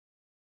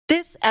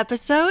This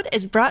episode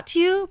is brought to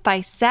you by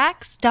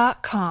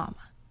Sax.com.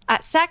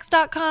 At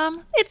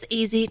Sax.com, it's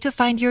easy to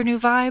find your new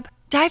vibe.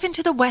 Dive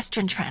into the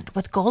Western trend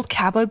with gold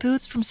cowboy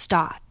boots from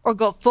Stott, or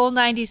go full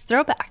 90s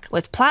throwback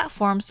with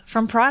platforms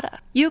from Prada.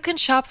 You can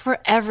shop for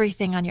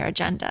everything on your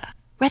agenda,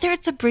 whether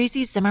it's a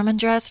breezy Zimmermann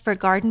dress for a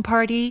garden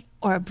party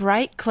or a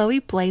bright Chloe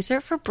blazer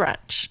for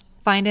brunch.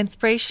 Find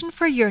inspiration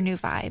for your new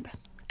vibe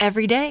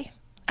every day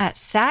at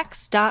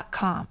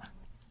Sax.com.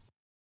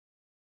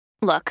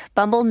 Look,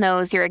 Bumble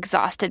knows you're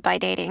exhausted by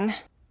dating.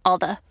 All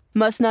the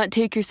must not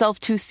take yourself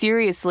too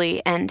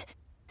seriously and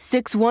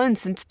 6'1"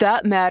 since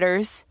that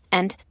matters.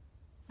 And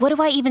what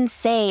do I even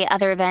say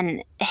other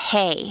than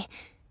hey?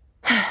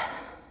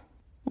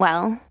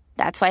 Well,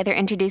 that's why they're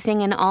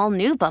introducing an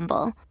all-new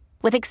Bumble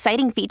with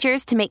exciting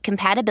features to make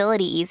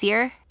compatibility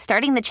easier,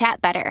 starting the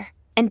chat better,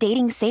 and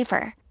dating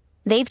safer.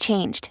 They've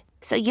changed,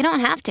 so you don't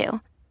have to.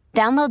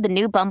 Download the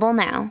new Bumble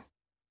now.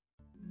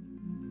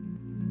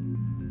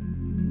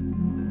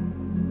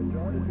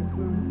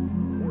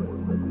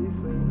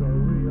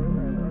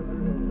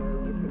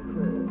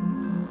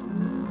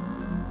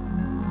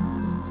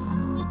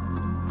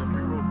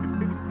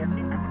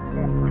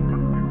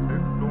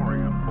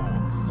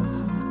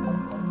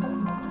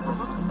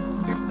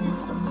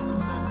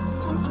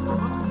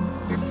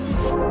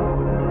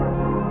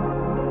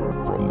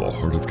 From the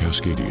heart of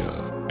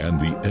Cascadia and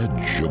the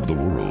edge of the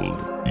world,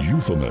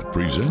 Euphomet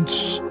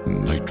presents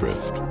Night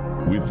Drift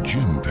with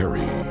Jim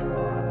Perry.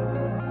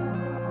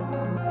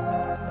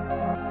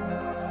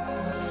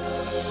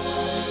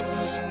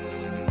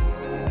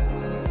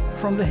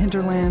 From the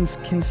hinterlands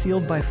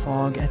concealed by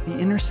fog at the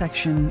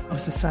intersection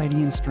of society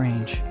and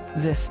strange,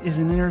 this is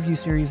an interview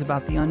series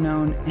about the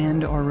unknown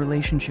and our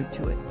relationship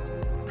to it.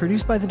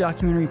 Produced by the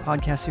documentary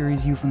podcast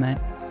series Euphomet,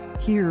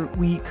 here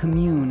we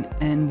commune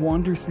and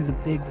wander through the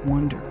big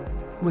wonder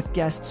with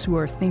guests who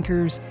are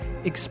thinkers,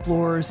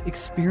 explorers,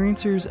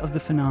 experiencers of the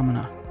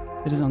phenomena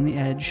that is on the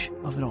edge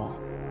of it all.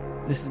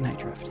 This is Night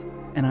Drift,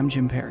 and I'm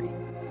Jim Perry.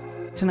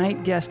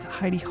 Tonight, guest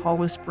Heidi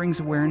Hollis brings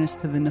awareness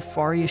to the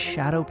nefarious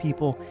shadow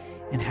people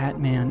in Hat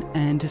Man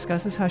and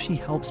discusses how she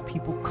helps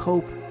people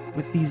cope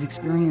with these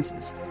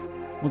experiences.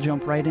 We'll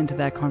jump right into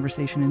that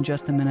conversation in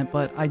just a minute,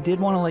 but I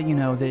did want to let you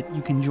know that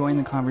you can join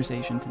the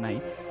conversation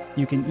tonight.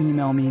 You can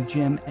email me,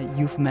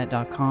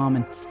 jim@euphomet.com,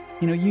 and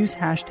use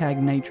hashtag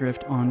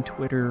NightDrift on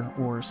Twitter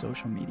or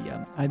social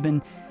media. I've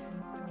been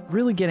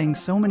really getting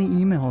so many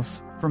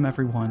emails from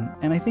everyone,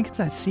 and I think it's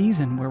that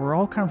season where we're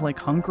all kind of like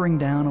hunkering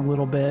down a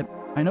little bit.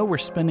 I know we're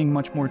spending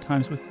much more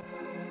times with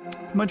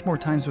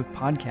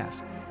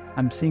podcasts.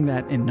 I'm seeing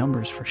that in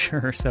numbers for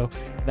sure, so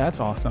that's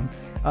awesome.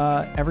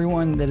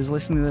 Everyone that is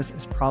listening to this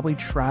is probably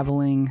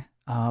traveling.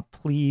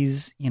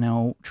 Please,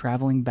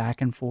 traveling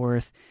back and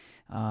forth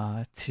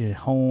to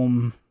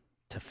home,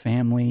 to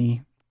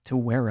family, to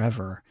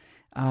wherever.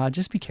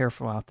 Just be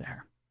careful out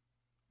there.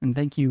 And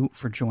thank you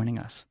for joining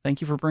us. Thank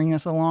you for bringing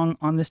us along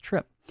on this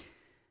trip.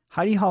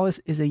 Heidi Hollis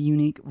is a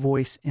unique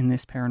voice in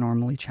this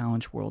paranormally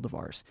challenged world of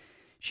ours.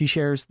 She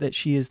shares that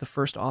she is the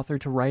first author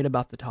to write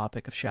about the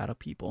topic of shadow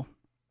people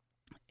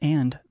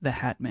and the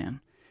Hat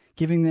Man,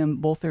 giving them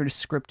both their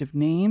descriptive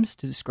names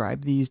to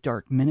describe these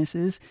dark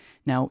menaces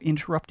now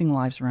interrupting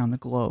lives around the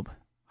globe.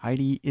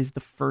 Heidi is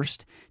the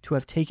first to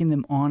have taken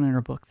them on in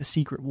her book, The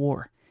Secret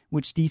War,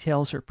 which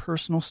details her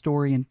personal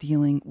story in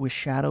dealing with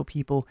shadow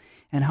people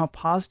and how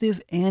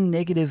positive and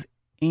negative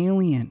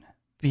alien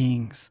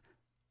beings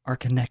are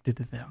connected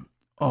to them.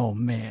 Oh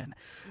man,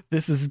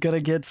 this is gonna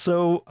get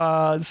so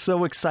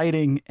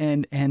exciting,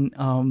 and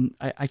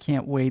I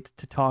can't wait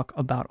to talk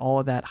about all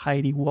of that.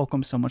 Heidi,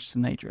 welcome so much to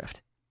Night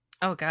Drift.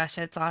 Oh gosh,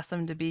 it's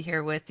awesome to be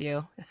here with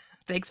you.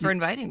 Thanks for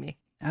inviting me.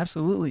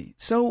 Absolutely.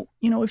 So,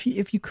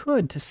 if you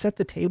could, to set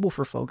the table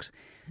for folks,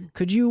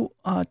 could you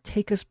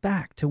take us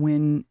back to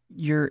when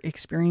your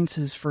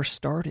experiences first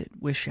started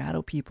with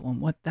shadow people and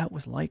what that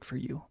was like for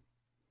you?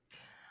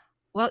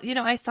 Well,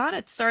 I thought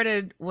it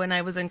started when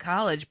I was in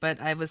college, but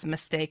I was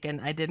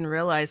mistaken. I didn't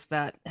realize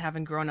that,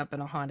 having grown up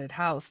in a haunted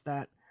house,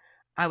 that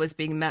I was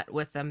being met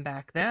with them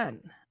back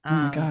then. Oh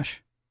my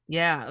gosh.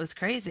 Yeah, it was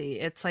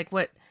crazy. It's like,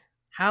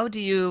 how do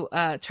you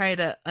try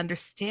to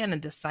understand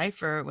and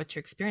decipher what you're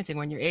experiencing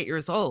when you're 8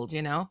 years old,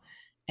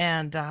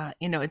 And,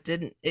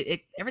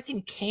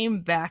 everything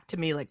came back to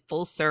me like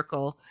full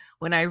circle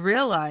when I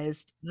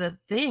realized the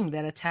thing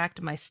that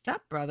attacked my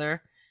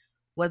stepbrother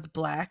was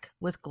black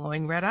with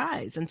glowing red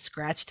eyes and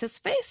scratched his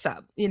face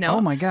up,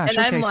 Oh my gosh.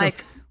 And okay, I'm like,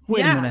 so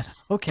wait a minute.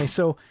 Okay,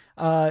 so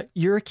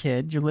you're a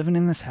kid, you're living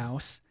in this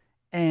house,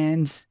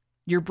 and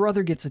your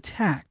brother gets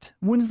attacked.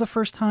 When's the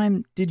first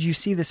time did you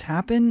see this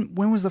happen?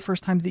 When was the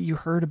first time that you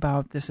heard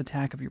about this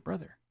attack of your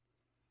brother?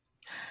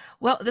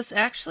 Well, this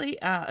actually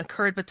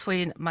occurred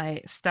between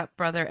my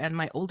stepbrother and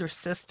my older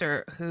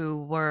sister,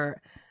 who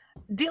were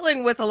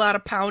dealing with a lot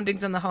of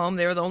poundings in the home.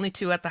 They were the only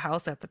two at the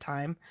house at the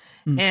time.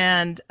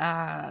 And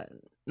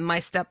my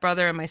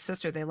stepbrother and my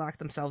sister, they locked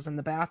themselves in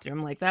the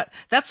bathroom like that.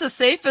 That's the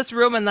safest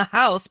room in the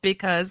house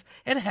because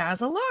it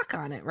has a lock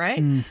on it,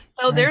 right?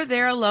 So right. they're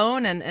there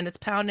alone and it's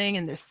pounding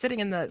and they're sitting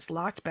in this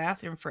locked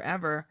bathroom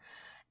forever.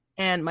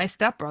 And my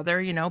stepbrother,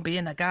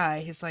 being a guy,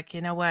 he's like, you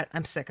know what?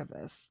 I'm sick of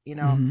this.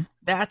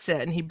 That's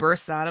it. And he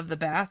bursts out of the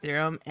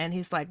bathroom and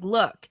he's like,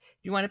 look, if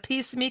you want a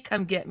piece of me,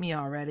 come get me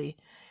already.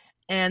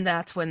 And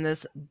that's when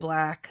this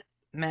black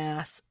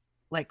mass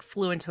like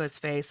flew into his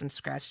face and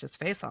scratched his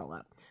face all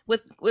up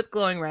with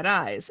glowing red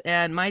eyes.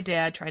 And my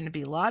dad, trying to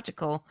be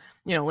logical,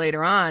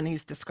 later on,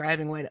 he's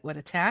describing what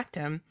attacked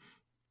him.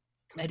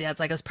 My dad's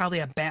like, it was probably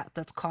a bat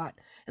that's caught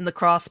in the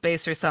crawl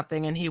space or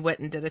something. And he went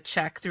and did a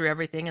check through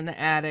everything in the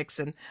attics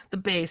and the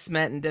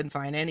basement and didn't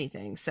find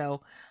anything.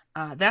 So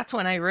that's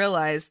when I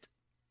realized,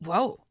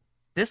 whoa,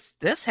 this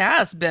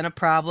has been a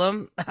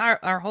problem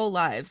our whole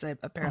lives,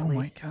 apparently, oh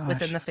my gosh,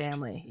 within the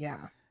family.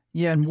 Yeah.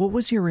 Yeah, and what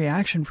was your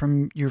reaction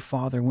from your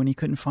father when he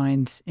couldn't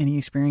find any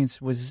experience?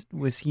 Was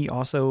he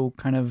also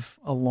kind of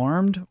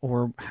alarmed,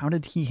 or how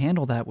did he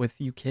handle that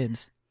with you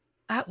kids?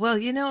 Well,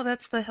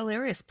 that's the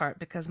hilarious part,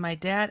 because my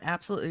dad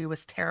absolutely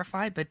was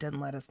terrified, but didn't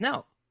let us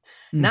know.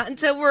 Not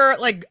until we're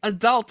like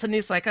adults, and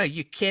he's like, "Are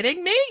you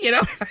kidding me?"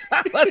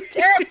 I was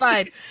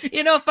terrified.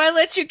 If I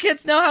let you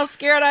kids know how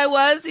scared I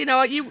was,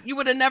 you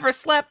would have never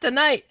slept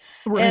tonight.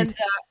 Right. And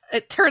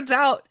it turns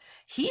out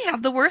he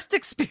had the worst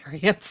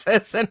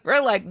experiences, and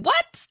we're like,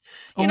 "What?"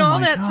 All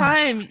that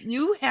time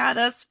you had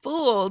us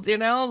fooled.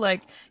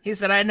 Like he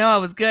said, "I know I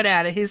was good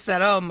at it." He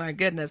said, "Oh my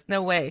goodness,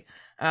 no way."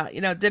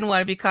 Didn't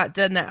want to be caught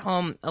dead in that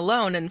home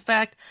alone. In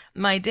fact,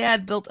 my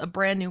dad built a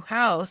brand new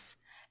house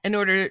in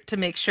order to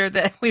make sure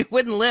that we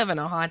wouldn't live in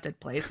a haunted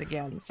place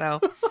again. So,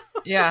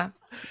 yeah,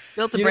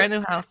 built a brand new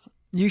house.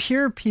 You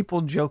hear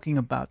people joking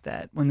about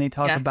that when they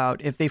talk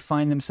about if they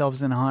find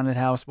themselves in a haunted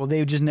house, well, they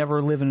would just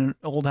never live in an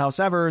old house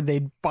ever.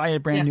 They'd buy a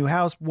brand new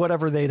house,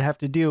 whatever they'd have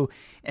to do.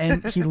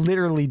 And he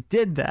literally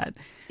did that.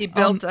 He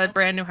built a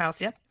brand new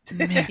house. Yep.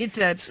 He did.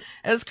 It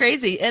was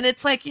crazy. And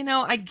it's like,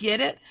 I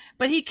get it,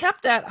 but he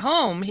kept that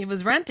home. He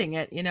was renting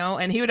it,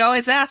 and he would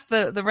always ask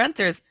the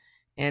renters,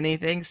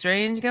 anything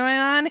strange going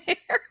on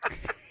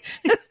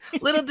here?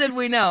 Little did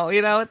we know,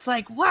 it's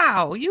like,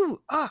 wow,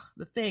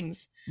 the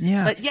things.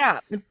 Yeah. But yeah,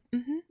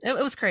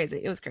 it was crazy.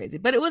 It was crazy.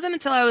 But it wasn't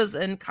until I was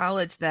in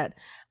college that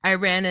I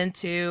ran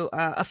into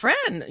a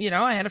friend.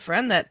 I had a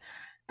friend that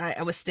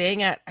I was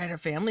staying at her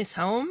family's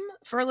home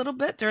for a little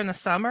bit during the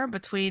summer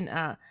between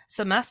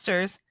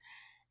semesters,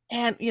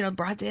 and,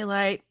 broad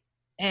daylight.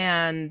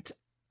 And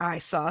I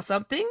saw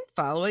something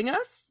following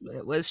us.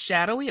 It was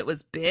shadowy. It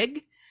was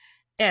big.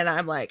 And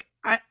I'm like,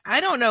 I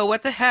don't know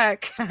what the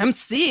heck I'm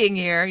seeing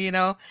here,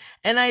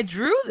 and I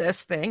drew this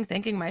thing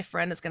thinking my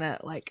friend is going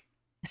to like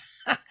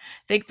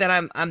think that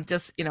I'm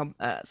just,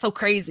 so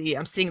crazy.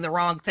 I'm seeing the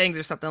wrong things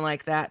or something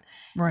like that.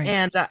 Right.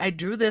 And I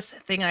drew this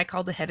thing I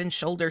call the head and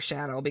shoulder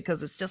shadow,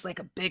 because it's just like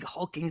a big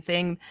hulking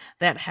thing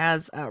that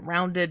has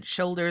rounded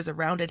shoulders, a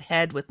rounded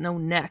head with no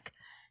neck,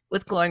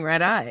 with glowing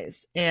red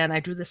eyes. And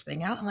I drew this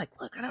thing out. I'm like,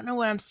 look, I don't know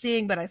what I'm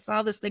seeing, but I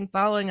saw this thing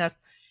following us.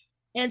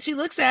 And she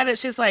looks at it.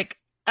 She's like,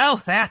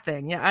 oh, that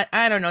thing. Yeah,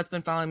 I don't know. It's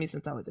been following me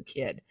since I was a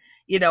kid,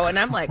 and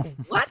I'm like,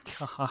 what?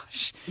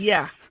 Gosh.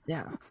 Yeah.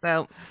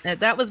 So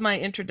that was my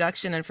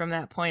introduction. And from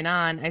that point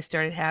on, I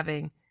started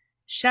having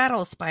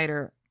shadow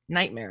spider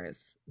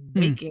nightmares,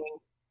 waking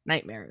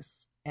nightmares,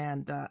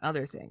 and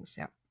other things.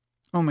 Yeah.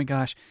 Oh my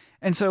gosh.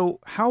 And so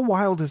how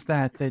wild is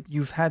that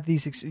you've had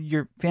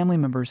your family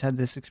members had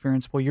this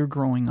experience while you're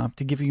growing up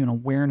to give you an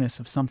awareness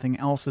of something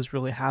else is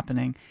really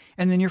happening.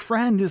 And then your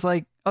friend is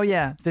like, oh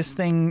yeah, this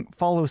thing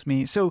follows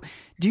me. So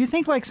do you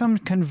think like some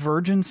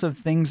convergence of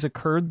things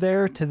occurred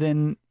there to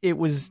then it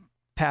was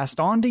passed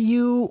on to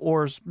you,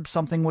 or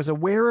something was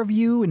aware of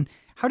you? And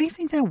how do you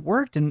think that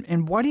worked?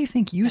 And why do you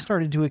think you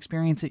started to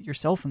experience it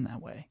yourself in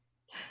that way?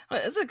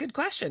 Well, it's a good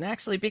question,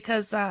 actually,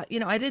 because, I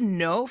didn't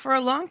know for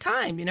a long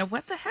time,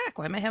 what the heck?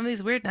 Why am I having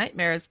these weird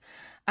nightmares?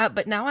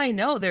 But now I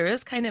know there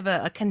is kind of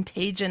a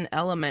contagion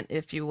element,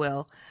 if you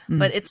will,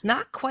 but it's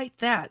not quite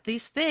that.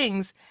 These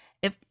things,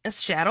 if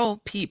as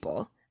shadow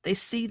people, they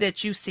see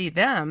that you see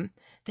them,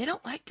 they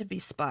don't like to be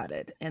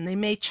spotted, and they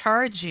may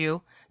charge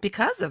you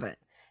because of it.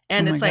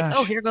 And it's like,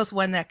 oh, here goes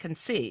one that can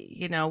see.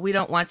 We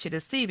don't want you to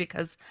see,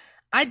 because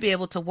I'd be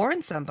able to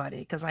warn somebody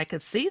because I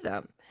could see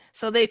them.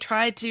 So they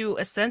try to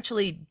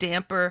essentially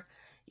damper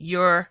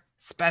your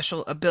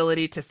special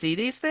ability to see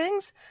these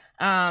things,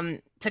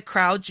 to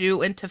crowd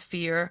you into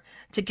fear,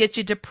 to get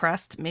you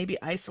depressed,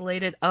 maybe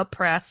isolated,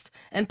 oppressed,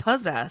 and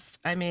possessed.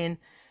 I mean,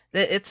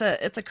 it's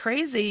a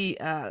crazy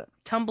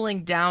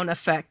tumbling down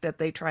effect that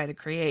they try to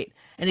create,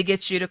 and it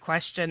gets you to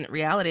question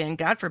reality. And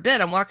God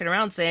forbid I'm walking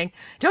around saying,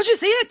 don't you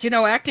see it?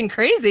 Acting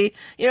crazy.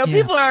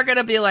 People are going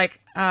to be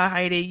like,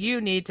 Heidi, you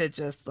need to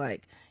just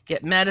like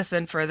get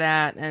medicine for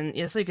that, and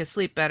so you can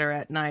sleep better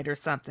at night or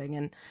something.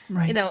 And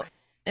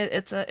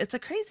it's a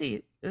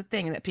crazy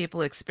thing that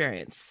people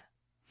experience.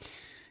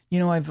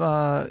 I've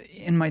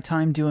in my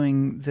time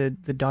doing the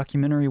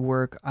documentary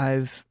work,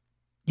 I've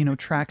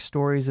tracked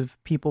stories of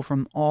people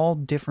from all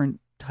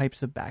different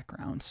types of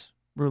backgrounds,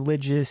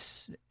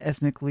 religious,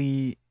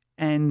 ethnically,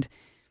 and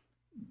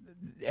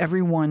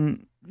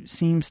everyone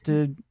seems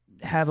to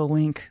have a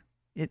link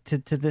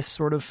to this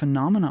sort of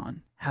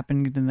phenomenon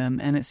happening to them.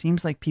 And it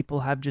seems like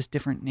people have just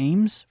different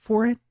names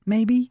for it,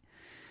 maybe.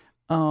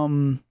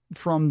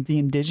 From the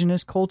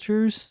indigenous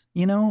cultures,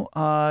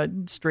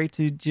 straight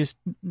to just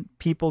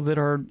people that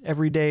are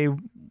everyday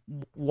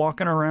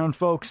walking around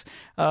folks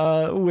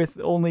with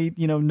only,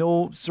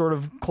 no sort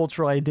of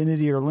cultural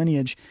identity or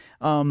lineage.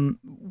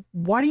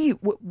 Why do you...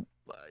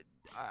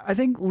 I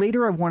think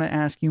later I want to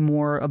ask you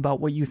more about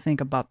what you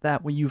think about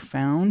that, what you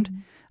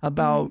found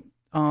about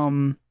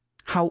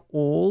how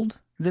old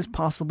this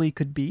possibly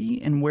could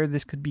be and where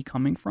this could be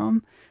coming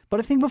from. But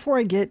I think before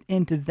I get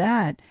into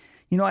that,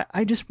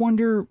 I just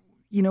wonder,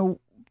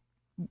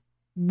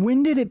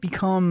 when did it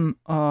become,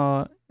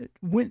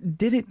 when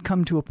did it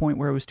come to a point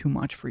where it was too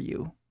much for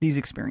you, these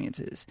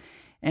experiences,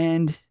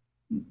 and,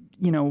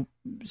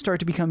 start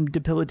to become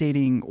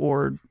debilitating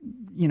or,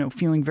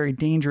 feeling very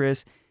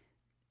dangerous?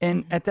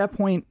 And at that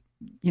point,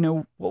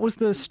 what was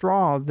the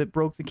straw that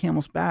broke the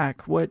camel's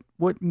back? What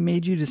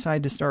made you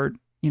decide to start,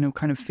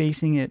 kind of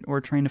facing it or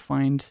trying to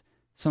find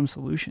some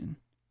solution?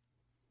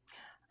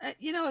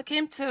 It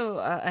came to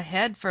a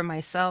head for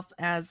myself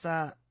as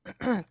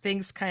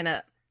things kind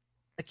of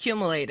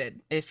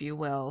accumulated, if you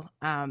will.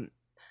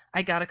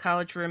 I got a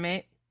college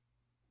roommate,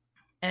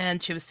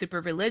 and she was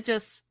super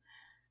religious.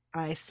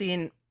 I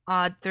seen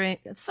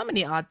so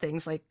many odd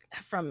things, like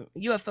from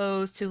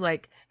UFOs to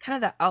like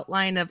kind of the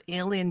outline of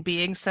alien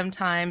beings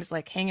sometimes,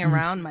 like hanging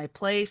around my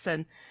place.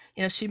 And,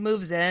 she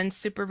moves in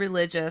super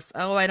religious.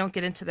 Oh, I don't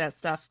get into that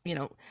stuff,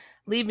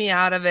 leave me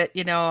out of it.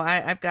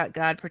 I've got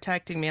God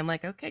protecting me. I'm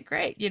like, okay,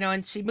 great.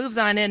 And she moves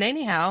on in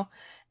anyhow.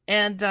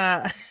 And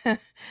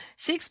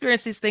she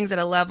experienced these things at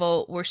a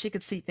level where she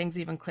could see things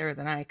even clearer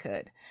than I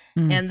could.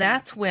 And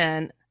that's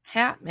when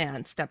Hat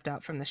Man stepped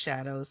out from the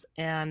shadows,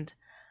 and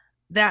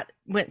that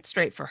went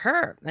straight for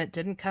her. It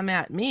didn't come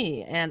at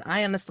me. And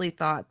I honestly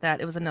thought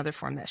that it was another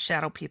form that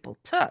shadow people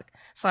took.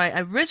 So I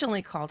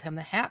originally called him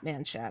the Hat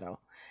Man Shadow.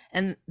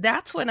 And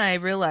that's when I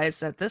realized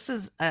that this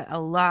is a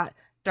lot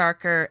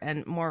darker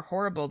and more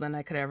horrible than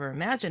I could ever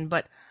imagine.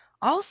 But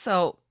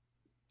also,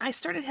 I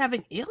started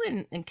having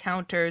alien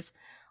encounters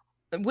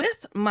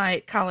with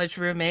my college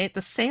roommate,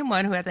 the same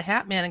one who had the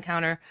Hat Man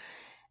encounter.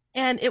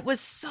 And it was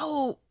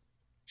so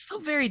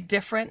very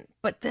different,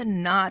 but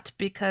then not,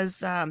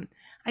 because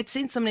I'd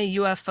seen so many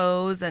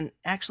UFOs and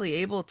actually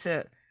able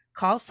to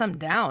call some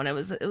down. It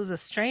was a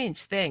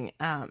strange thing.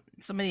 A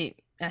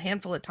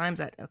handful of times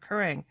that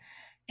occurring.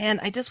 And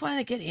I just wanted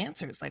to get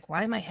answers. Like,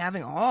 why am I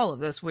having all of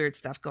this weird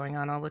stuff going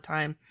on all the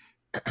time?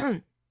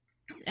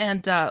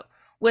 And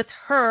with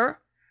her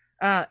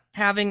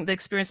having the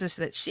experiences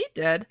that she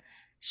did,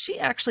 she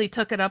actually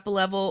took it up a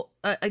level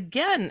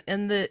again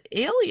in the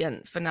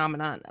alien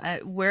phenomenon,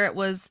 where it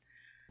was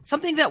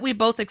something that we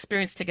both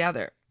experienced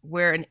together,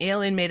 where an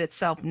alien made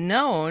itself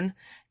known.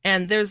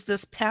 And there's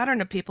this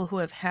pattern of people who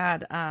have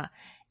had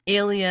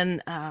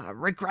alien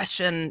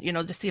regression,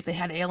 to see if they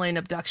had alien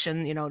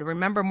abduction, to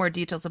remember more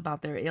details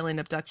about their alien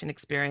abduction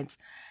experience.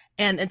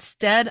 And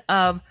instead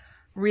of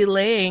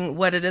relaying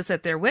what it is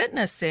that they're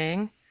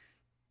witnessing,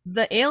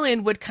 the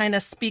alien would kind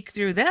of speak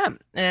through them.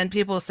 And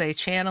people say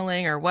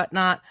channeling or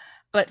whatnot.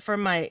 But for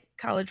my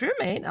college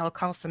roommate, I'll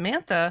call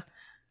Samantha,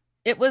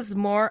 it was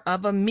more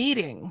of a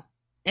meeting.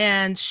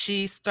 And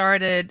she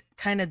started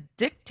kind of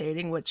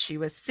dictating what she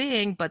was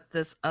seeing, but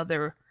this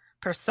other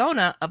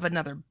persona of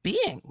another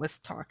being was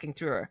talking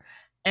through her.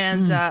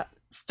 And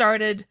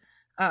started,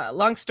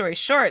 long story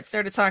short,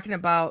 started talking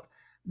about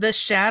the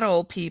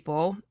shadow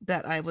people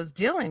that I was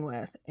dealing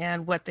with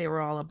and what they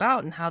were all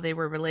about and how they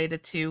were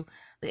related to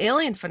the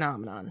alien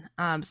phenomenon.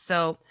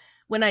 So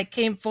when I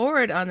came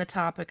forward on the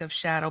topic of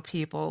shadow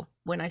people,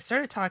 when I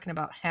started talking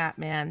about Hat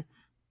Man,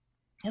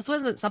 this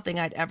wasn't something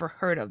I'd ever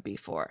heard of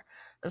before.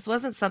 This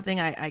wasn't something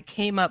I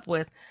came up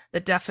with the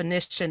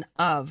definition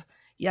of.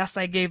 Yes,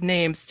 I gave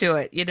names to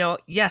it.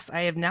 Yes,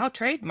 I have now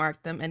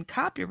trademarked them and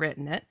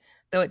copywritten it,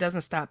 though it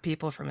doesn't stop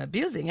people from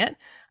abusing it.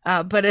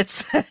 But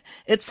it's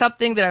it's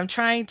something that I'm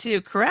trying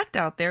to correct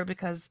out there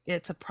because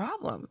it's a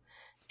problem.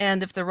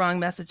 And if the wrong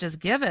message is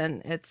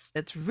given,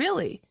 it's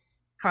really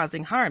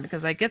causing harm,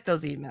 because I get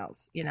those emails,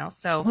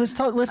 So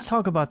let's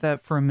talk about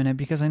that for a minute,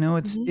 because I know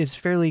it's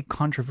fairly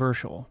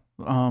controversial.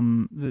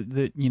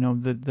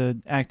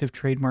 The act of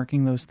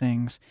trademarking those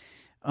things.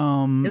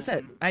 Is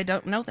it? I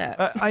don't know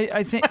that.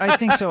 I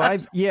think so.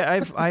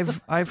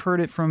 I've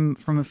heard it from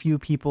a few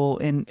people,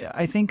 and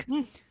I think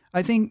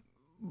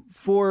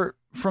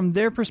from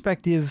their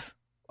perspective,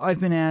 I've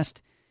been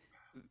asked,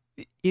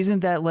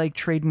 isn't that like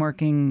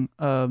trademarking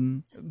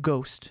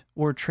ghost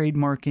or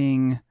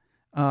trademarking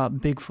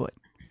Bigfoot?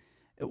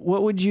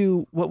 What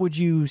would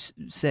you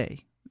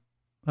say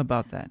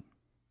about that?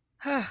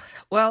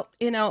 Well,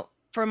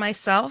 for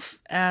myself,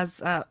 as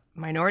a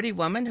minority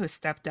woman who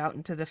stepped out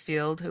into the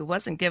field, who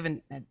wasn't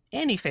given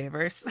any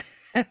favors,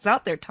 is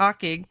out there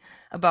talking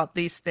about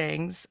these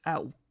things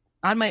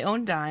on my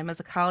own dime as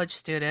a college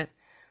student,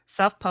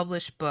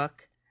 self-published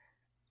book,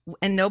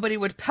 and nobody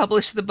would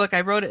publish the book.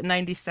 I wrote it in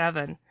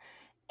 97,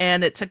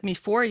 and it took me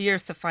 4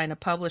 years to find a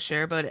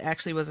publisher, but it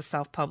actually was a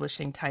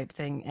self-publishing type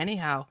thing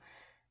anyhow.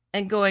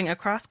 and going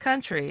across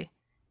country,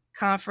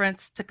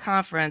 conference to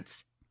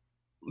conference,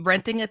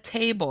 renting a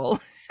table,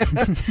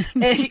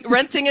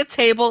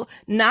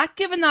 not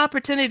given the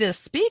opportunity to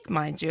speak,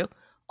 mind you,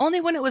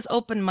 only when it was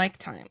open mic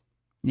time.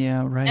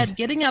 Yeah, right. And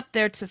getting up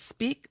there to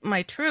speak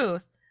my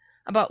truth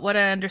about what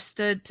I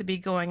understood to be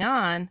going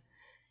on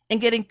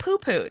and getting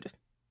poo-pooed.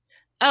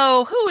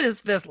 Oh, who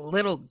does this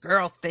little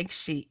girl think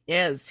she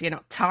is,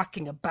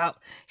 talking about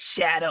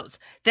shadows?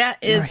 That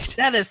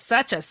is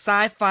such a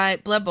sci-fi,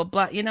 blah, blah,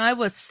 blah. I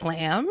was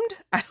slammed.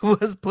 I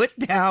was put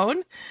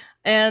down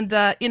and,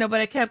 but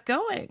I kept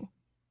going.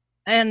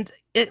 And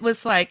it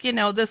was like,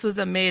 this was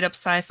a made up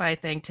sci-fi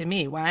thing to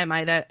me. Why am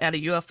I at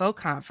a UFO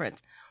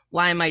conference?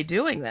 Why am I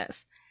doing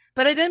this?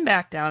 But I didn't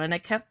back down and I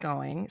kept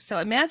going. So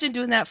imagine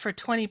doing that for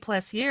 20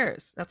 plus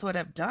years. That's what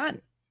I've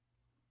done.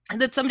 And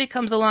then somebody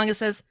comes along and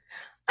says,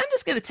 I'm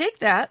just going to take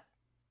that.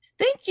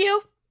 Thank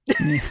you.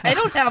 Yeah. I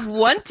don't have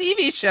one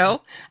TV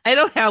show. I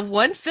don't have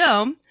one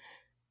film.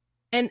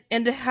 And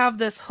to have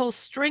this whole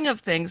string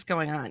of things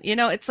going on,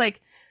 it's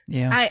like,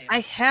 yeah. I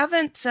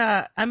haven't,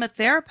 I'm a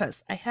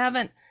therapist. I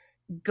haven't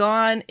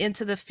gone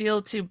into the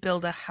field to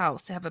build a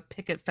house, to have a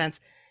picket fence,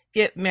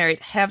 get married,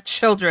 have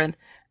children.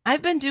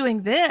 I've been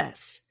doing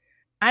this.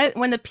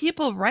 When the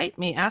people write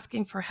me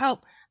asking for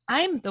help,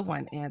 I'm the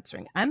one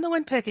answering. I'm the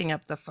one picking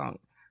up the phone.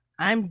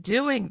 I'm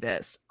doing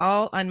this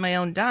all on my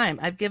own dime.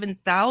 I've given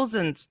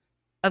thousands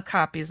of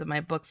copies of my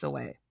books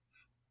away.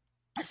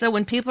 So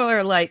when people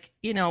are like,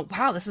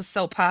 wow, this is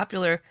so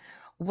popular,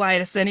 why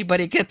does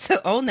anybody get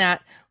to own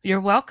that? You're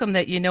welcome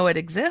that it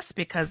exists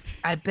because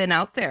I've been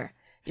out there.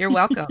 You're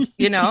welcome.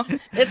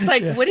 It's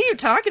like, yeah. What are you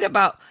talking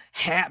about?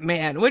 Hat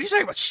man. What are you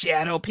talking about?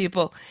 Shadow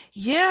people.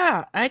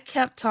 Yeah, I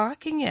kept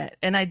talking it.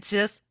 And I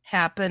just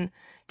happened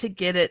to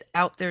get it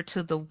out there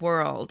to the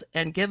world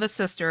and give a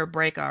sister a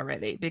break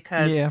already,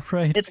 because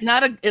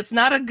it's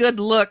not a good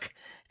look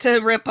to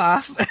rip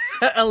off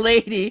a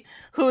lady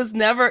who's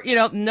never,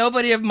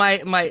 nobody of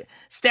my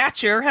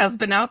stature has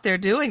been out there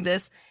doing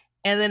this,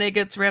 and then it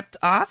gets ripped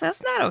off.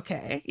 That's not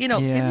okay.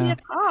 Give me a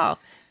call.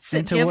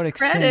 And to what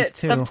extent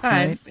too,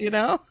 sometimes,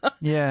 right?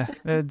 Yeah.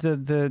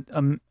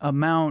 The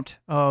amount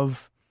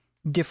of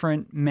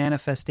different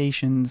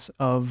manifestations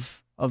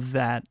of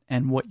that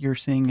and what you're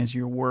seeing as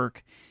your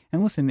work.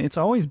 And listen, it's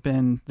always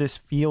been this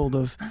field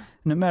of,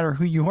 no matter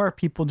who you are,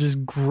 people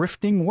just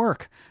grifting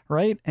work,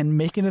 right? And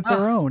making it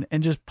their own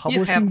and just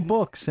publishing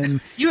books.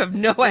 And you have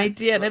no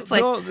idea. And it's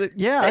like,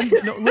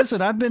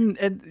 listen, I've been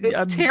in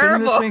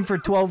this thing for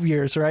 12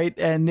 years, right?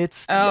 And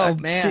it's,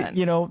 man,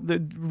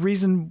 the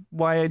reason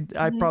why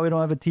I probably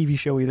don't have a TV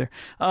show either.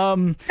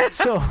 Well,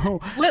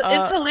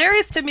 it's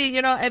hilarious to me.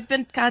 I've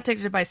been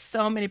contacted by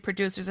so many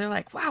producers. They're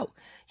like, wow,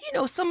 you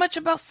know so much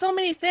about so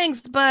many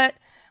things, but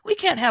we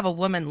can't have a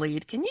woman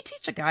lead. Can you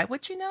teach a guy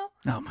what you know?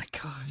 Oh my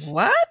gosh.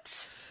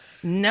 What?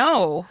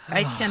 No,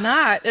 I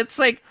cannot. It's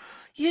like,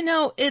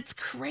 it's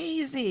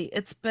crazy.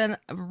 It's been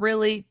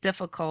really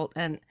difficult,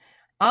 and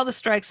all the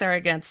strikes are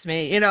against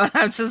me.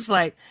 I'm just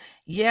like,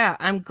 yeah,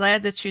 I'm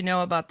glad that you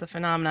know about the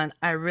phenomenon.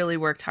 I really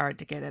worked hard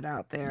to get it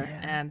out there.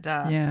 Yeah. And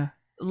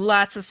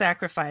lots of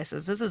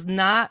sacrifices. This is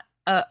not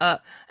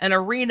an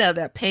arena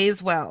that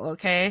pays well,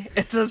 okay?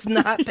 It does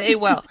not pay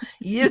well.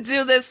 You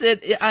do this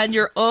on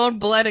your own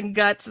blood and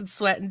guts and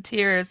sweat and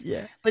tears.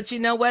 Yeah. But you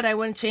know what? I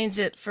wouldn't change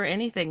it for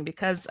anything,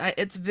 because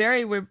it's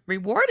very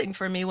rewarding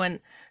for me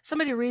when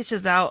somebody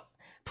reaches out,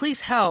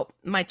 please help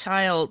my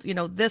child,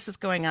 this is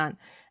going on,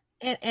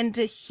 and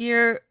to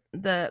hear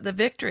the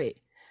victory.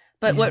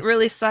 But what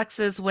really sucks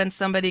is when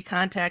somebody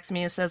contacts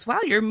me and says, wow,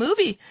 your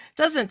movie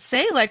doesn't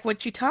say like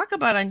what you talk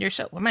about on your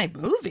show. Well, my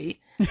movie?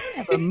 I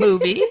have a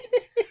movie.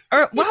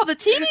 Or, wow, the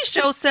TV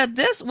show said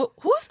this. Well,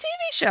 whose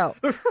TV show?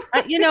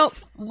 Right.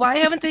 Why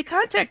haven't they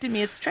contacted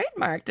me? It's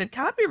trademarked and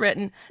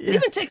copywritten. They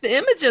even take the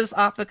images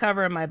off the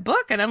cover of my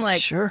book. And I'm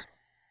like, sure.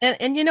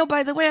 And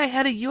by the way, I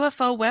had a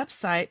UFO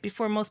website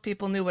before most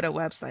people knew what a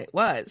website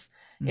was,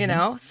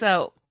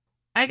 so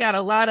I got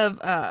a lot of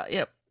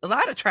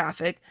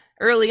traffic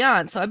early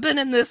on. So I've been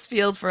in this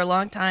field for a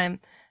long time,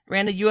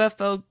 ran a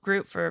UFO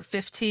group for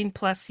 15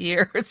 plus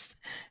years,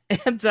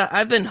 and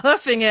I've been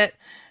hoofing it.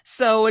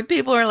 So when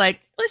people are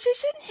like, well, she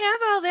shouldn't have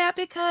all that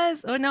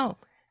because, no.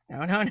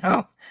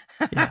 Yeah.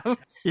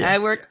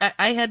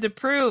 I had to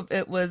prove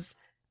it was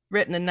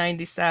written in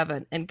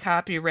 97 and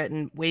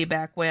copywritten way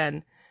back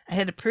when. I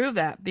had to prove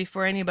that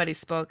before anybody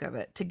spoke of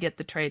it to get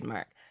the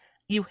trademark.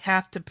 You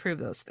have to prove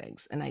those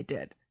things. And I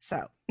did.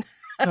 So...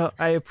 Well,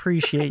 I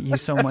appreciate you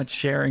so much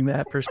sharing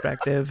that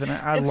perspective, and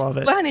I love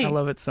it. Funny. I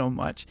love it so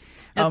much.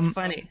 It's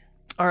funny.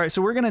 All right,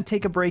 so we're going to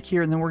take a break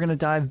here, and then we're going to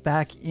dive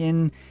back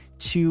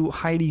into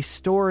Heidi's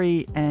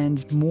story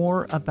and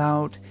more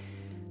about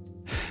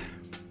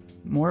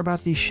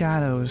these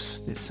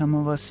shadows that some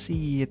of us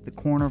see at the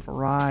corner of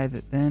our eye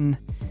that then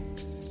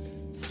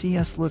see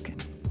us looking,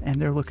 and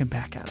they're looking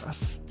back at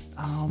us.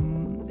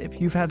 If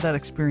you've had that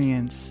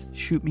experience,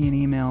 shoot me an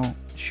email.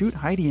 Shoot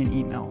Heidi an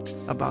email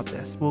about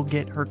this. We'll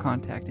get her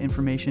contact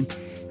information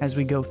as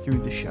we go through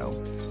the show.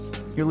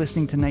 You're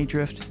listening to Night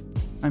Drift.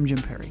 I'm Jim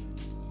Perry.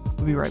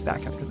 We'll be right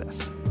back after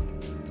this.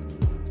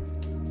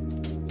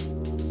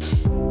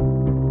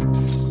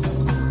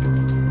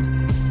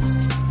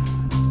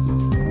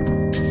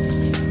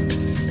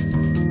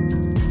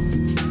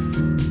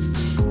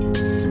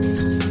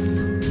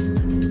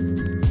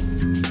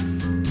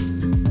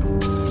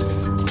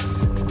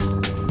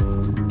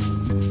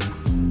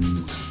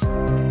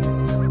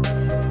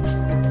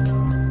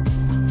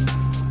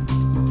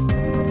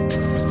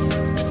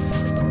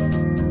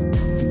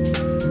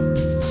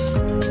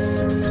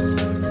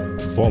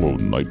 follow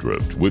Night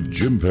Drift with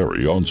Jim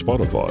Perry on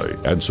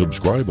Spotify and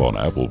subscribe on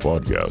Apple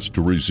Podcasts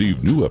to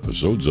receive new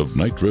episodes of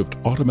Night Drift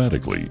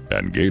automatically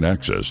and gain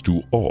access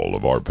to all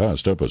of our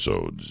past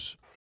episodes.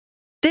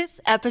 This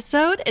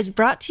episode is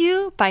brought to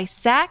you by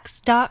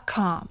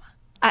Sax.com.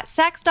 At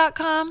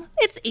Sax.com,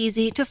 it's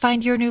easy to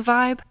find your new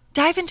vibe.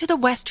 Dive into the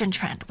Western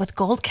trend with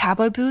gold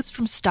cowboy boots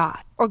from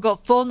Stott, or go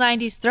full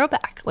 90s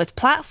throwback with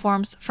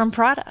platforms from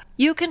Prada.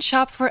 You can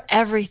shop for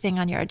everything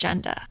on your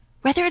agenda,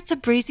 whether it's a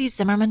breezy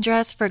Zimmermann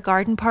dress for a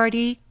garden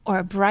party or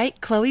a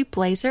bright Chloe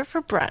blazer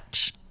for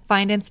brunch.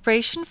 Find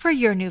inspiration for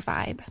your new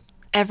vibe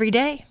every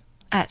day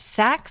at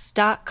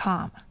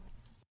Sax.com.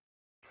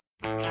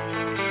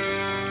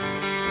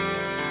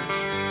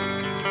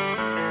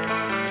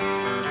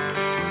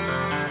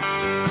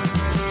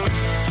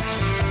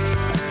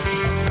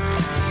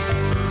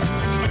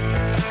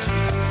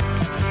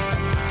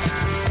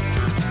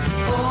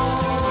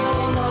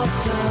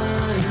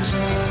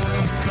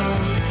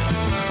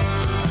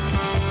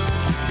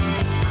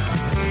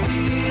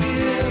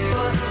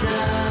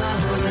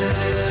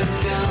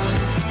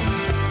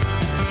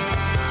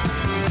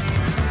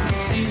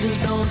 Seasons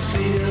don't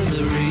feel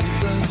the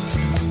reaper,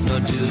 nor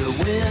do the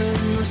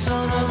wind, the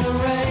sun, or the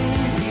rain.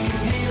 We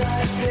can be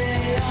like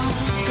they are.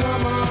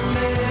 Come on,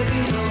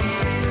 baby, don't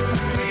feel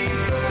the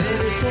reaper.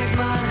 Baby, take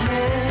my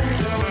hand,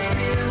 don't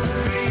feel the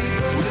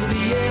reaper. We'll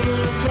be able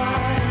to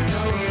fly,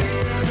 don't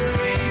feel the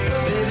reaper.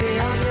 Baby,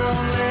 I'm your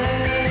man.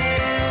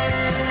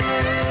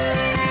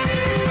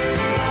 La,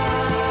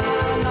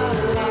 la, la, la,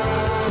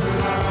 la.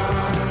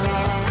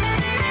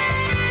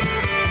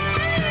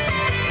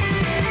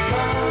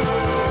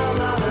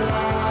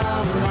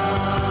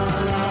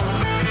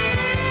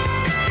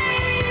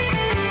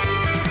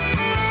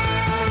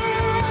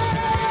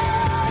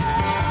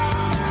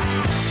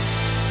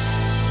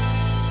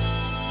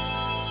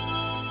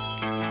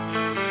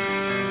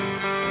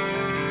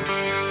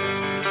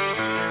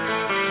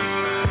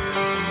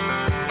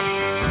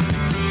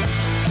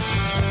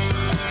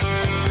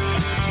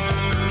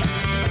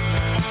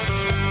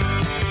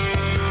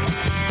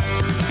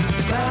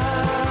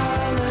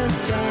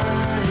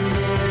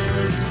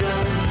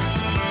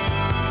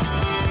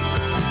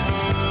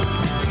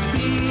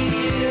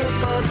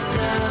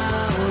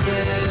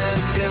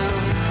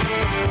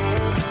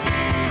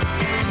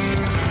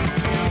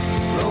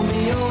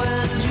 Romeo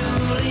and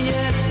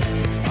Juliet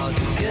are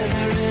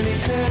together in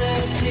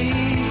eternity.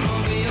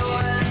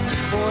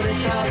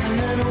 40,000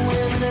 men and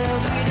women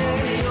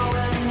every day.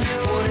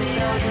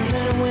 40,000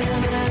 men and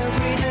women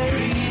every day.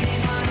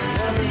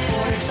 Another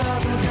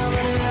 40,000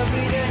 coming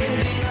every day.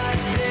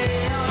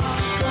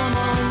 Come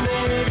on,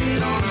 baby,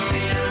 don't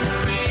feel the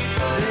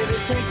reaper. Baby,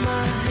 take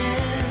my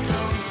hand,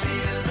 don't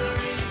feel the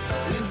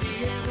reaper. We'll be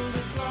able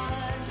to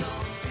fly,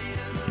 don't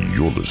feel the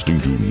You're listening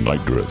to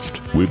Night Drift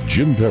with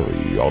Jim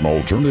Perry on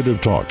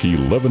Alternative Talk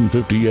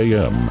 1150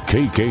 AM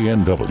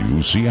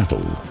KKNW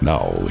Seattle.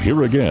 Now,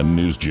 here again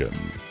is Jim.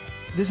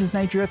 This is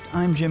Night Drift.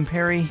 I'm Jim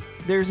Perry.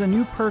 There's a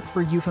new perk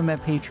for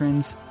Euphomet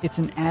patrons. It's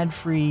an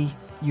ad-free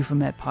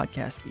Euphomet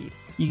podcast feed.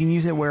 You can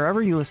use it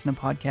wherever you listen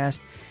to podcasts.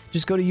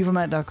 Just go to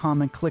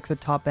euphomet.com and click the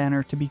top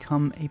banner to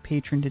become a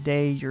patron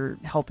today. You're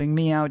helping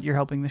me out. You're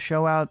helping the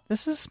show out.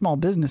 This is small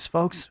business,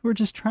 folks. We're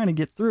just trying to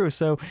get through.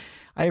 So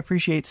I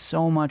appreciate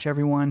so much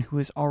everyone who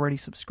has already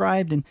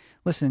subscribed. And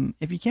listen,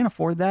 if you can't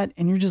afford that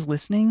and you're just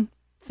listening,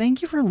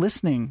 thank you for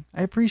listening.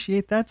 I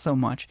appreciate that so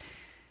much.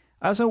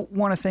 I also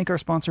want to thank our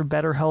sponsor,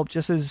 BetterHelp.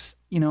 Just as,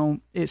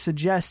 it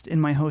suggests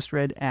in my host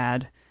read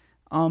ad,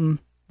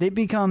 they've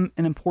become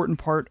an important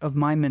part of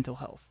my mental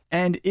health.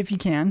 And if you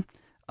can,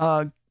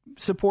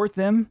 support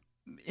them,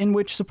 in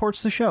which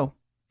supports the show.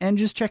 And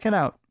just check it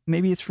out.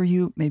 Maybe it's for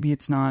you, maybe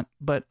it's not,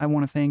 but I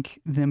want to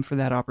thank them for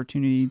that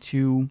opportunity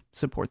to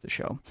support the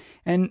show.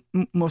 And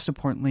most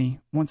importantly,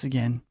 once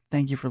again,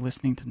 thank you for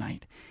listening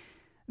tonight.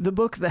 The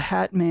book, The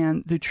Hat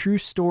Man, The True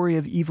Story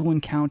of Evil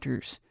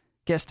Encounters.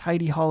 Guest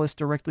Heidi Hollis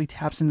directly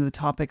taps into the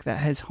topic that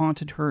has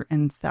haunted her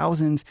and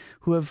thousands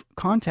who have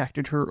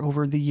contacted her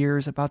over the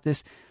years about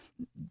this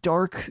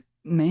dark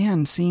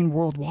man seen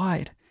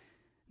worldwide.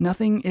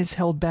 Nothing is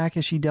held back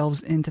as she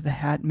delves into the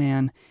Hat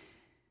Man,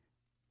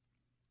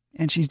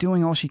 and she's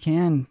doing all she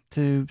can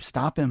to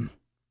stop him.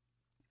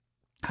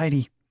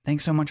 Heidi,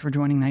 thanks so much for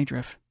joining Night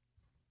Drift.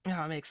 Oh,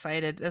 I'm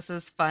excited. This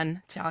is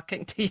fun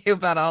talking to you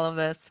about all of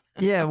this.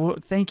 Yeah, well,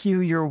 thank you.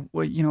 You're,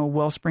 a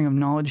wellspring of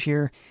knowledge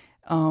here.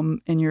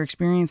 And your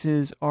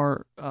experiences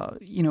are,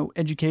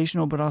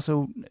 educational, but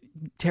also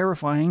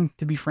terrifying,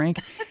 to be frank.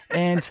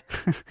 And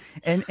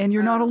and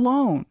you're not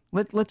alone.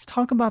 Let's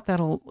talk about that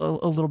a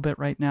little bit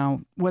right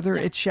now. Whether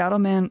it's Shadow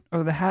Man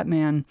or the Hat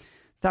Man,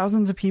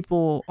 thousands of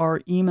people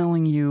are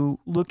emailing you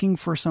looking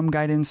for some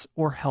guidance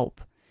or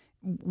help.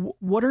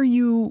 What are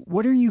you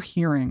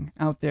hearing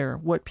out there?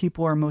 What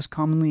people are most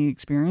commonly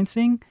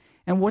experiencing,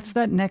 and what's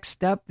that next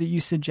step that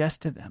you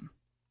suggest to them?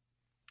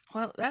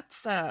 Well, that's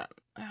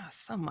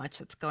so much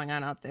that's going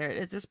on out there.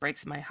 It just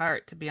breaks my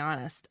heart, to be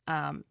honest.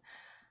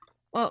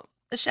 Well,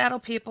 the shadow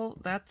people,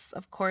 that's,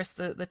 of course,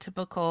 the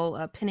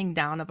typical pinning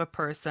down of a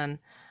person,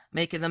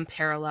 making them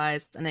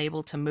paralyzed,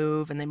 unable to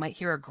move, and they might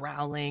hear a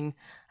growling.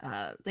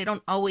 They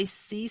don't always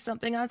see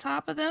something on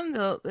top of them.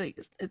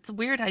 It's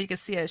weird how you can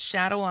see a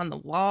shadow on the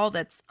wall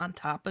that's on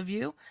top of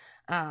you.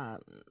 A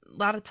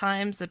lot of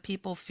times the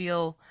people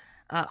feel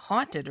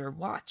haunted or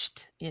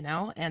watched,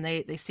 and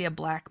they see a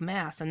black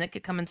mass, and it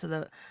could come into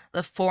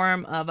the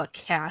form of a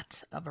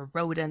cat, of a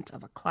rodent,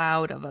 of a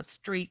cloud, of a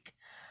streak,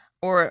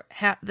 or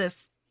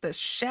this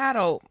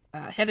shadow,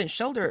 head and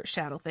shoulder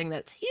shadow thing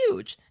that's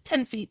huge,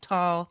 10 feet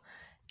tall.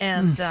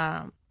 And,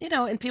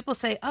 and people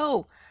say,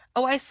 oh,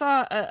 I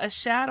saw a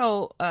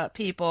shadow,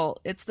 people.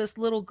 It's this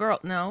little girl.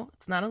 No,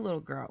 it's not a little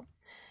girl.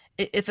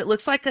 If it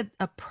looks like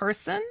a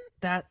person,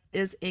 that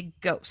is a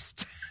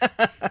ghost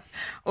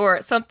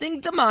or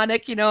something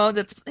demonic,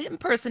 that's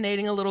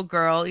impersonating a little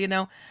girl,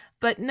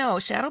 But no,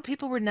 shadow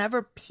people were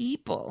never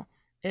people.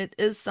 It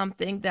is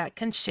something that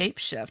can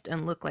shapeshift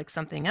and look like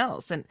something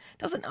else, and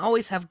doesn't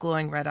always have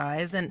glowing red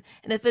eyes. And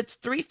if it's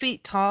 3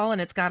 feet tall and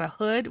it's got a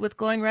hood with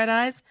glowing red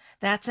eyes,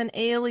 that's an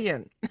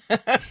alien.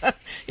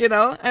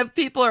 And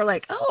people are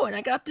like, oh, and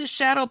I got this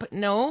shadow, but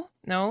no.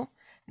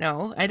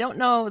 I don't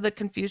know the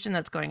confusion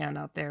that's going on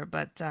out there,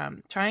 but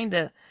trying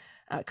to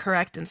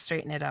correct and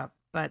straighten it up.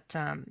 But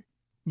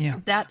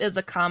that is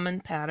a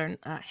common pattern.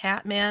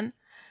 Hat Man,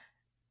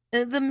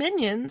 the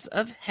minions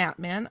of Hat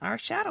Man are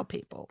shadow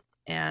people.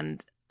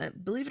 And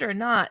believe it or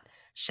not,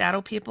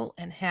 shadow people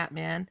and Hat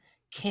Man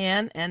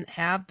can and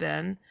have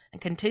been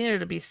and continue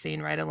to be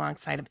seen right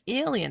alongside of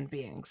alien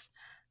beings.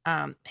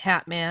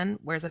 Hat Man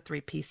wears a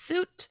 3-piece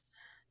suit,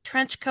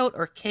 trench coat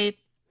or cape.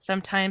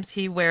 Sometimes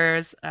he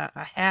wears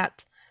a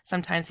hat.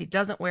 Sometimes he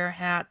doesn't wear a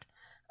hat.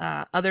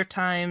 Other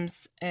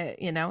times,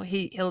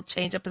 he'll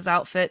change up his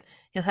outfit.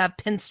 He'll have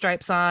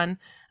pinstripes on.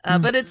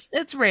 But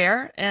it's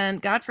rare,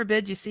 and God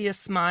forbid you see a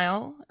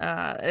smile.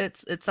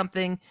 It's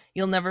something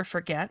you'll never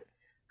forget.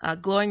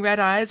 Glowing red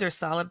eyes or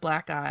solid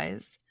black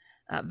eyes,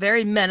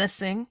 very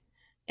menacing,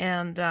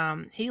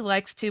 and he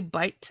likes to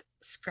bite,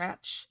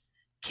 scratch,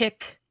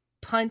 kick,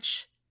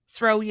 punch,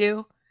 throw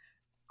you,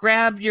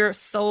 grab your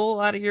soul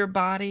out of your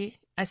body.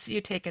 I see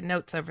you taking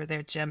notes over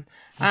there, Jim.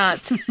 I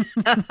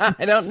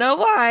don't know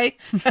why.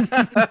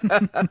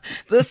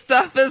 This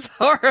stuff is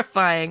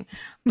horrifying,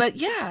 but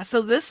yeah.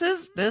 So this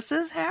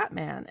is Hat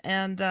Man,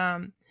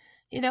 and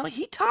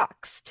he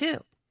talks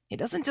too. He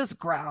doesn't just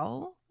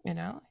growl.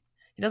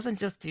 He doesn't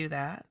just do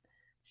that.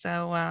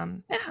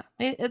 So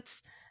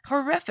it's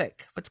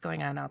horrific what's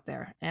going on out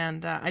there,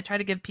 and I try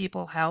to give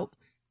people help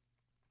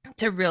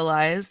to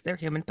realize their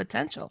human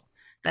potential,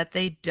 that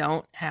they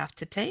don't have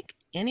to take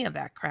any of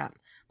that crap,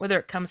 whether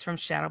it comes from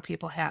shadow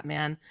people, Hat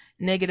Man,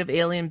 negative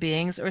alien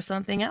beings, or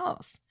something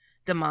else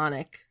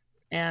demonic.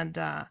 And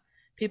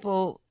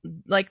people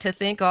like to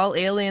think all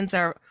aliens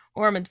are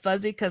warm and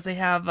fuzzy because they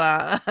have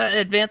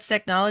advanced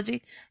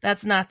technology.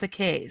 That's not the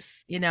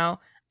case.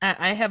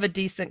 I have a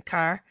decent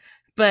car,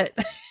 but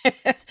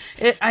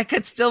I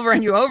could still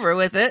run you over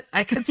with it.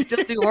 I could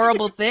still do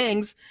horrible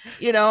things.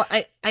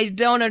 I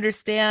don't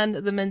understand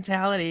the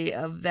mentality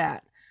of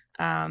that.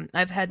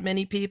 I've had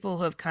many people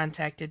who have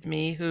contacted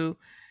me who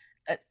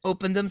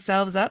opened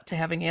themselves up to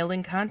having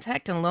alien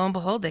contact, and lo and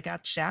behold, they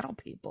got shadow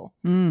people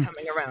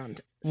coming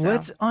around. So.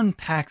 Let's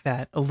unpack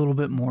that a little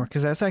bit more,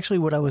 because that's actually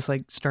what I was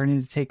starting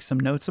to take some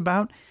notes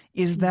about,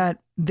 is that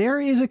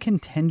there is a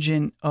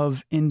contingent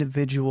of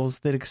individuals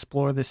that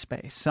explore this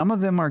space. Some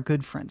of them are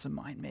good friends of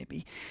mine,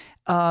 maybe,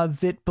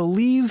 that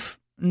believe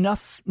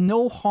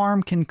no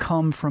harm can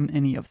come from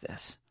any of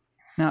this.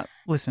 Now,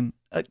 listen,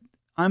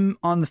 I'm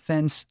on the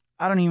fence.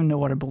 I don't even know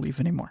what I believe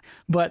anymore,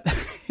 but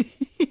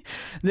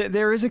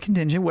there is a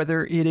contingent,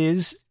 whether it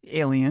is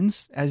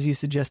aliens, as you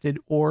suggested,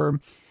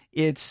 or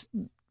it's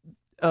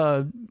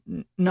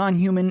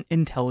non-human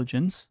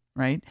intelligence,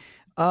 right?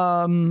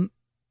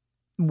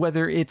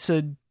 Whether it's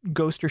a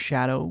ghost or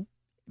shadow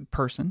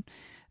person,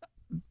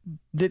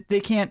 that they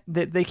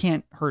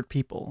can't hurt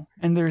people,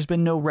 and there's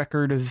been no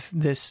record of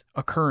this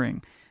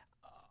occurring.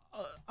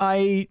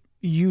 I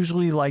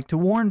usually like to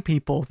warn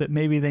people that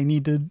maybe they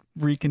need to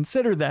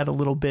reconsider that a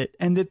little bit,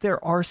 and that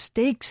there are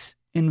stakes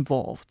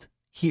involved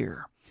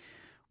here.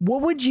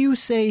 What would you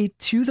say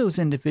to those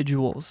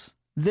individuals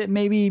that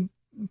maybe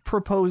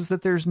propose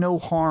that there's no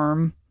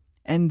harm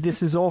and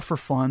this is all for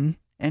fun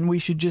and we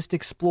should just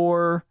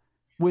explore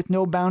with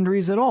no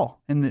boundaries at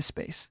all in this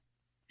space?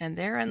 And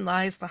therein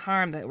lies the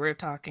harm that we're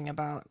talking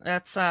about.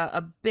 That's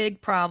a big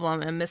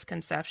problem and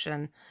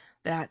misconception,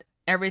 that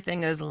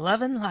everything is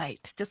love and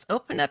light. Just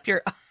open up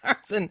your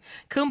arms and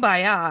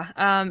kumbaya.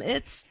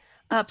 It's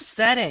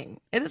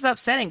upsetting. It is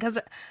upsetting because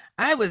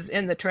I was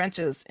in the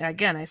trenches.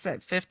 Again, I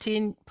said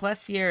 15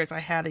 plus years. I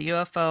had a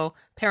UFO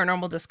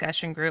paranormal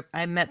discussion group.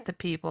 I met the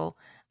people.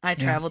 I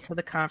traveled to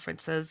the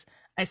conferences.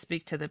 I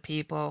speak to the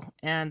people,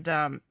 and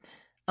a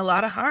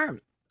lot of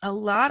harm.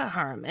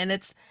 And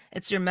it's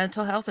your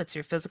mental health, it's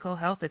your physical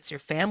health, it's your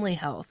family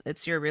health,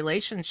 it's your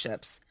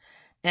relationships.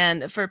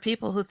 And for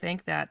people who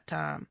think that,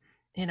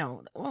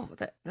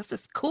 this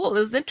is cool,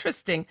 this is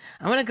interesting,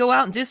 I want to go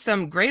out and do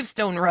some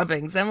gravestone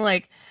rubbings. I'm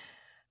like,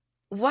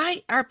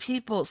 why are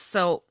people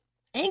so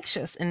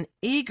anxious and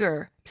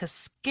eager to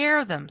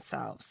scare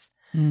themselves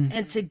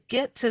and to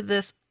get to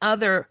this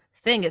other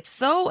thing. It's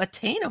so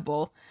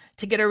attainable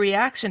to get a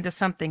reaction to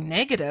something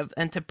negative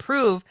and to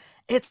prove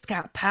it's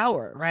got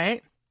power,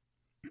 right?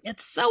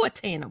 It's so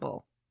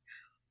attainable.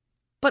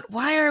 But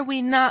why are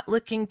we not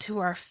looking to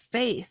our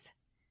faith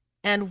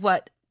and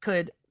what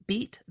could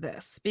beat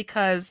this?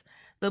 Because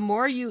the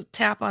more you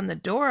tap on the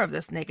door of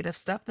this negative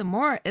stuff, the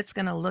more it's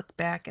going to look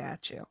back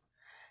at you.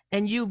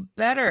 And you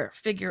better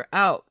figure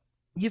out,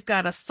 you've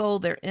got a soul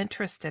they're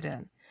interested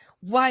in.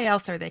 Why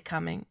else are they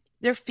coming?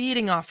 They're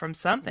feeding off from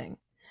something.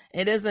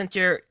 It isn't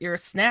your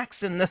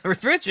snacks in the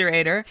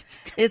refrigerator.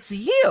 It's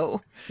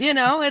you. You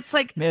know, it's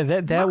like, man,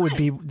 that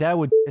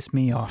would piss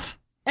me off.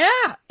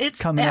 Yeah, it's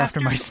coming after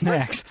my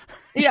snacks.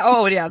 Yeah,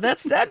 oh yeah,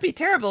 that'd be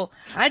terrible.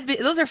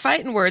 Those are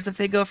fighting words if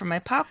they go for my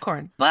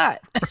popcorn.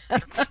 But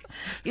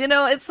you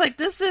know, it's like,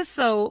 this is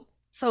so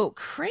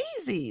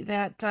crazy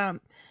that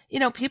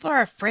people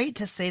are afraid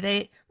to say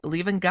they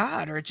believe in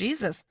God or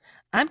Jesus.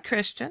 I'm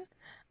Christian.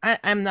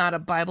 I'm not a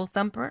Bible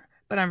thumper,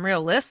 but I'm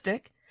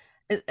realistic.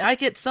 I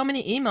get so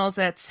many emails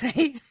that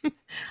say,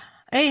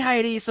 "Hey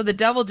Heidi, so the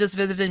devil just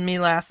visited me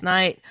last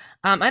night.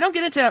 I don't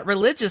get into that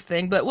religious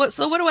thing, but what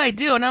do I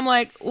do?" And I'm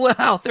like,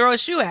 well, throw a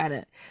shoe at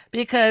it,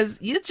 because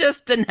you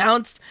just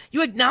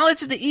you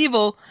acknowledge the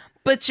evil,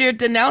 but you're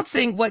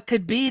denouncing what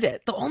could beat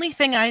it. The only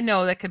thing I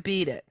know that could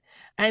beat it.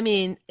 I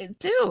mean,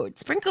 dude,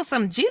 sprinkle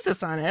some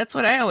Jesus on it. That's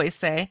what I always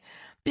say,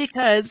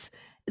 because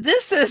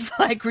this is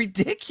like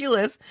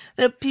ridiculous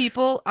that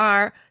people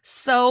are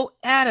so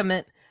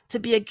adamant to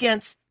be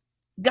against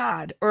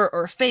God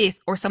or faith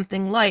or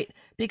something light,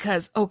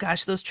 because, oh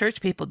gosh, those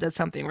church people did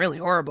something really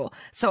horrible.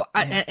 So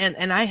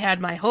I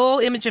had my whole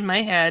image in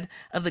my head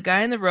of the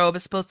guy in the robe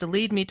is supposed to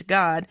lead me to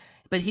God,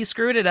 but he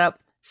screwed it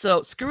up.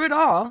 So screw it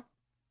all.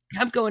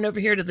 I'm going over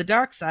here to the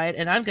dark side,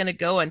 and I'm going to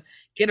go and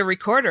get a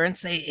recorder and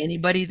say,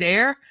 anybody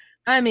there?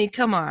 I mean,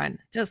 come on,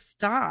 just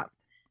stop.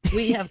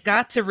 We have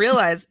got to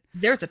realize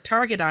there's a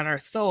target on our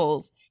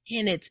souls,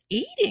 and it's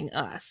eating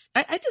us.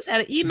 I just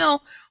had an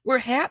email where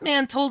Hat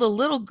Man told a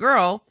little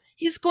girl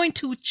he's going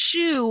to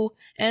chew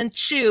and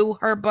chew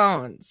her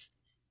bones.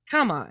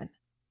 Come on.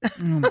 Oh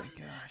my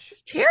gosh.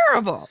 It's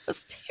terrible.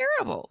 It's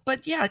terrible.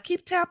 But yeah,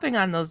 keep tapping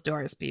on those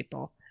doors,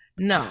 people.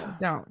 No,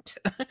 don't.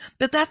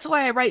 But that's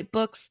why I write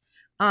books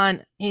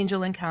on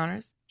angel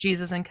encounters,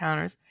 Jesus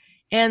encounters,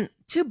 and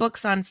 2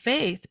 books on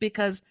faith,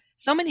 because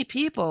so many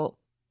people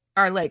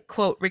are like,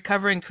 quote,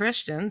 recovering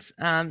Christians.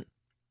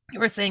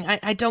 Who are saying,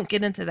 I don't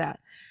get into that.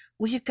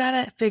 Well, you got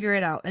to figure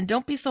it out, and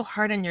don't be so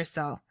hard on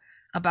yourself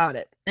about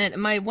it. And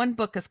my one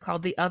book is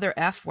called The Other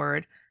F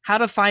Word: How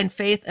to Find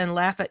Faith and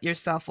Laugh at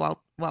Yourself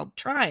while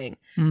Trying.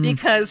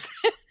 Because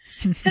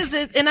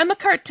and I'm a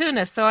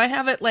cartoonist, so I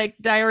have it like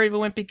Diary of a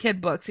Wimpy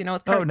Kid books, with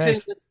cartoons. Oh,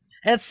 nice.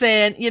 It's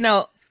saying,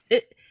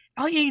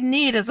 all you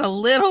need is a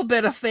little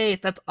bit of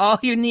faith. That's all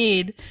you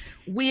need.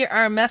 We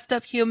are messed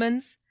up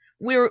humans.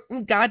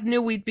 God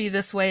knew we'd be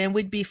this way, and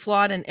we'd be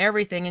flawed in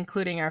everything,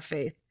 including our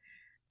faith.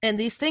 And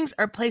these things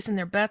are placing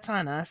their bets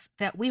on us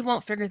that we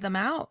won't figure them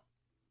out.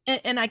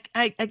 And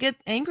I get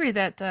angry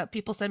that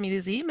people send me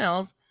these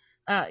emails.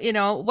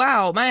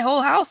 Wow, my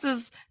whole house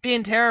is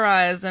being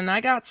terrorized, and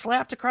I got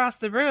slapped across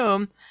the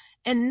room,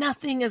 and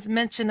nothing is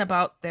mentioned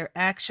about their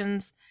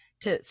actions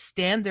to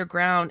stand their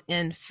ground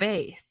in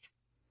faith,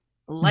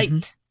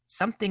 light,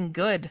 something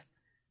good.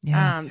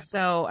 Yeah.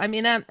 So I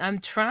mean, I'm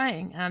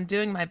trying. I'm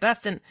doing my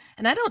best, and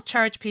I don't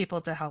charge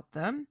people to help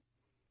them.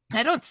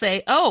 I don't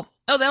say, oh,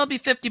 that'll be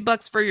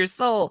 $50 for your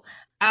soul.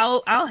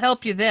 I'll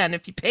help you then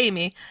if you pay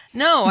me.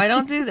 No, I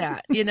don't do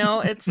that.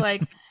 It's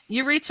like,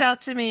 you reach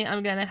out to me,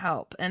 I'm going to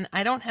help. And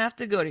I don't have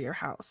to go to your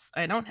house.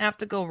 I don't have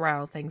to go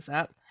rile things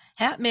up.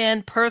 Hat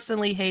Man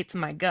personally hates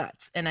my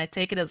guts, and I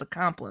take it as a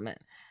compliment.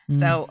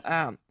 So,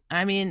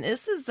 I mean,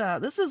 this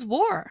is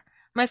war.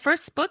 My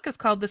first book is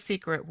called The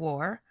Secret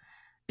War,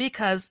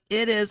 because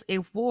it is a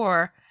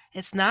war.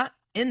 It's not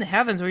in the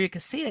heavens where you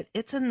can see it.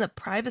 It's in the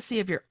privacy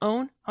of your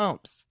own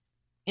homes,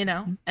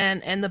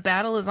 and the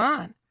battle is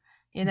on.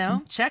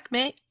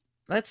 Checkmate.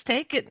 Let's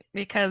take it,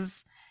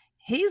 because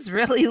he's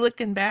really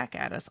looking back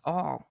at us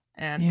all,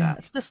 and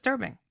it's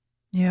disturbing.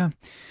 Yeah.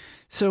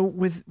 So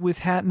with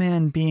Hat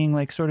Man being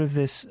like sort of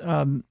this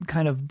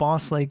kind of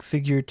boss-like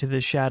figure to the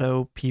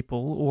shadow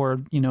people,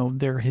 or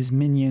they're his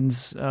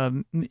minions,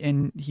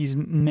 and he's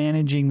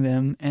managing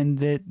them, and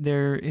that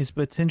there is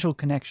potential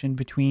connection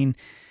between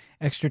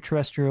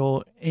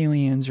extraterrestrial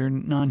aliens or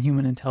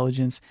non-human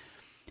intelligence.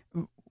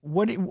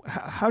 What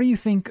do you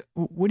think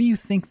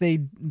they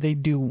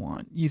do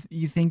want?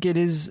 You think it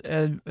is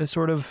a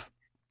sort of,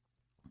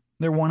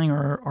 they're wanting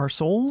our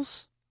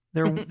souls?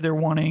 They're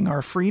wanting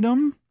our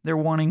freedom? They're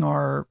wanting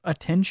our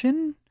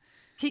attention?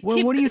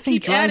 What do you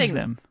think drives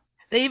them?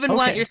 They even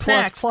want your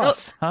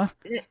snacks. Huh?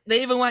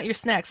 They even want your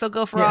snacks. They'll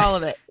go for all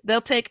of it.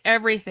 They'll take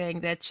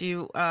everything that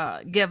you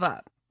give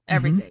up.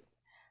 Everything.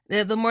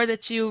 The more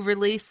that you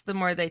release, the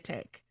more they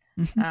take.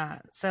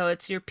 So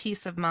it's your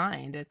peace of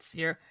mind. It's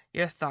your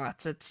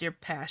thoughts. It's your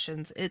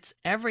passions. It's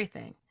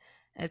everything.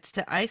 It's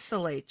to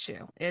isolate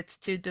you. It's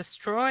to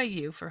destroy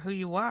you for who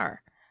you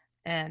are.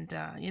 And,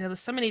 there's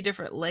so many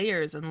different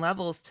layers and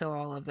levels to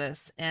all of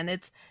this. And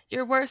it's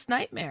your worst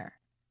nightmare.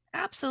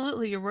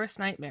 Absolutely your worst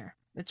nightmare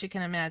that you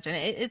can imagine.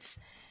 It's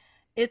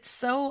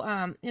so,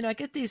 I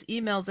get these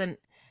emails and,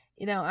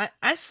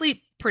 I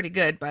sleep pretty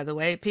good, by the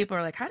way. People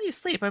are like, how do you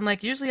sleep? I'm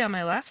like, usually on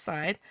my left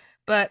side.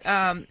 But,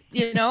 I'm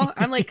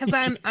like, because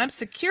I'm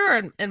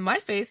secure in my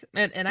faith,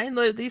 and I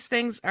know these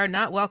things are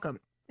not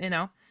welcome.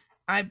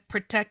 I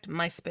protect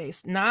my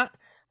space, not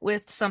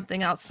with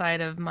something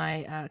outside of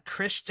my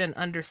Christian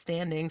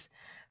understandings.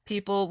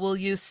 People will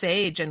use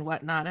sage and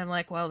whatnot. I'm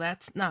like, well,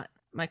 that's not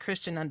my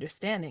Christian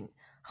understanding.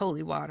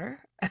 Holy water,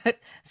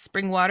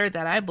 spring water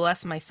that I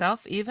bless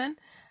myself even.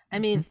 I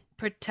mean,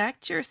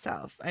 protect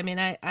yourself. I mean,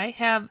 I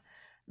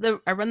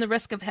run the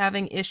risk of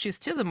having issues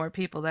too, the more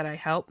people that I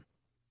help.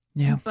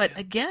 Yeah. But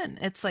again,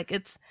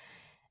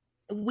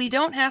 we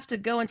don't have to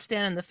go and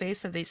stand in the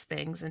face of these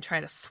things and try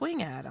to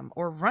swing at them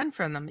or run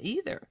from them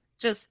either.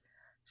 Just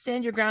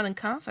stand your ground in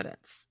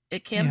confidence.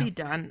 It can be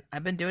done.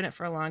 I've been doing it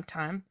for a long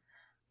time.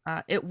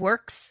 It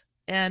works.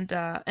 And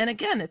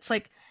again, it's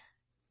like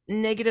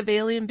negative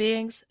alien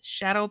beings,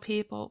 shadow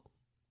people,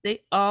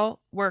 they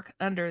all work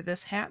under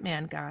this Hat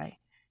Man guy.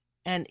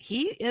 And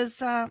he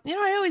is, I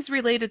always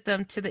related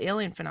them to the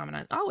alien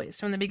phenomenon, always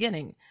from the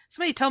beginning.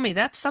 Somebody told me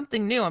that's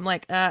something new. I'm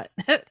like,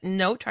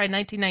 no, try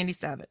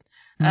 1997.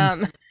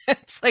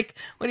 It's like,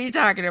 what are you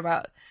talking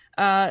about?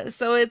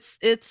 So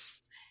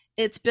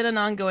it's been an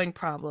ongoing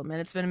problem,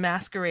 and it's been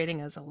masquerading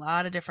as a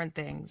lot of different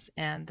things.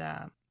 And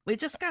we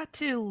just got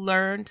to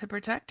learn to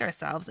protect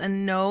ourselves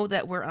and know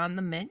that we're on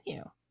the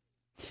menu.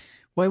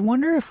 Well, I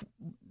wonder if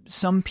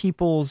some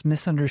people's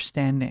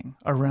misunderstanding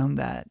around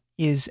that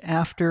is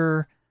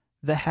after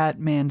the Hat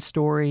Man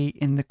story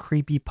in the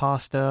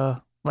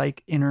creepypasta,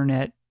 like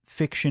internet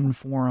fiction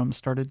forum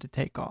started to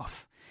take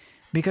off.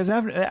 Because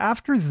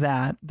after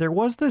that, there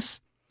was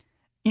this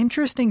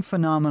interesting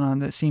phenomenon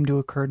that seemed to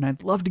occur, and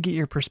I'd love to get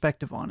your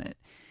perspective on it,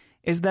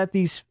 is that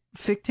these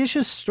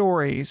fictitious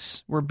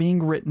stories were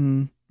being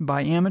written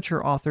by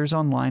amateur authors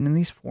online in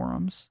these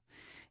forums,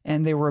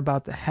 and they were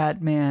about the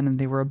Hat Man, and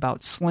they were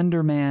about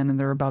Slender Man, and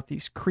they were about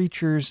these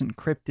creatures and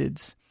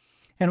cryptids.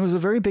 And it was a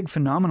very big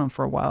phenomenon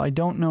for a while. I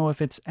don't know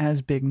if it's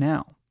as big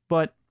now,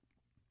 but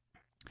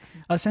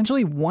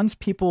essentially once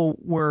people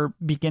were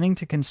beginning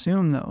to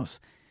consume those,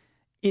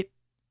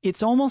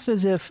 it's almost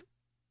as if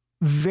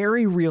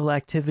very real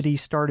activity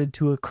started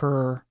to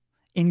occur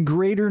in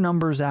greater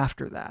numbers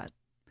after that.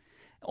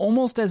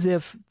 Almost as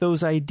if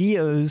those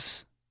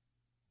ideas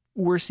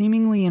were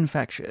seemingly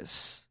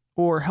infectious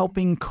or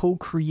helping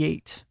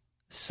co-create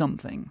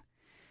something.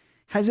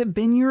 Has it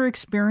been your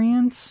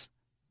experience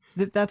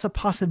that that's a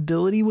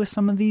possibility with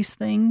some of these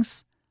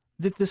things?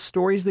 That the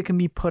stories that can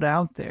be put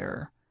out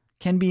there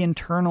can be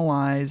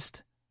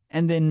internalized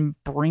and then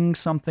bring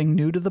something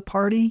new to the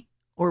party?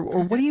 Or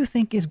what do you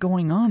think is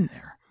going on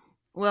there?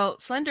 Well,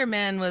 Slender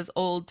Man was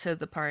old to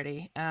the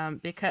party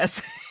because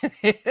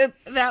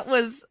that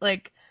was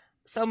like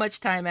so much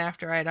time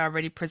after I'd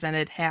already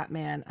presented Hat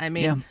Man. I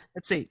mean,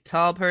 Let's see,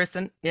 tall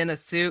person in a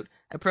suit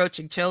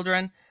approaching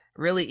children,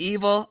 really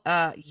evil.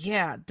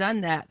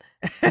 Done that.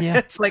 Yeah,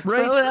 it's like,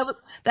 right. So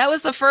that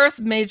was the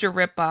first major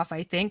ripoff,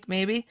 I think,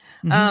 maybe.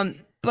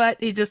 But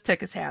he just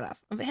took his hat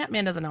off. Hat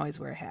Man doesn't always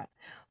wear a hat.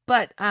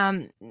 But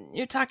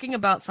you're talking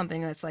about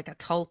something that's like a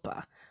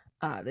tulpa.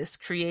 This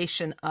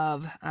creation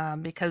of,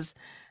 because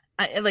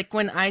like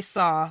when I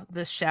saw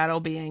this shadow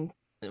being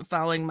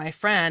following my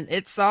friend,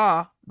 it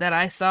saw that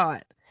I saw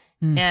it.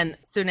 And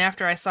soon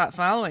after I saw it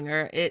following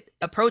her, it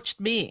approached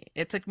me.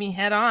 It took me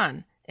head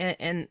on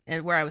and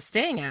where I was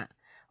staying at.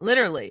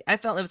 Literally, I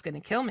felt it was going to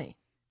kill me.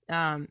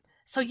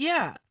 So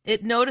yeah,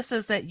 it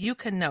notices that you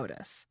can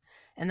notice,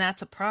 and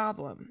that's a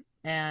problem.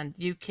 And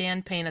you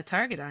can paint a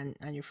target on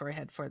your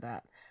forehead for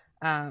that.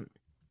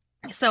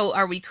 So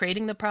are we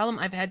creating the problem?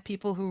 I've had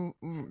people who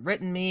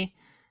written me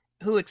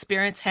who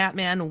experienced Hat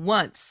Man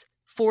once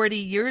 40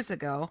 years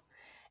ago,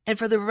 and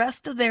for the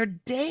rest of their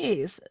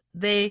days,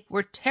 they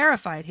were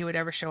terrified he would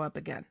ever show up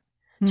again.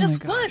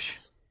 Just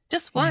once.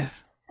 Yeah.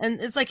 And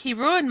it's like, he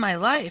ruined my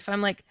life.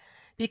 I'm like,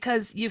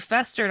 because you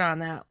festered on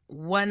that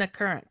one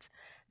occurrence.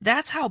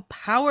 That's how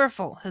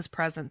powerful his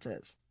presence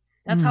is.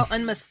 That's how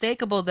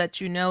unmistakable that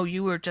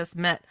you were just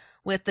met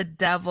with the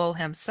devil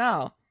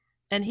himself.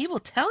 And he will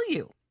tell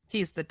you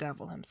he's the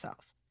devil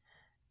himself.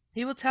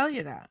 He will tell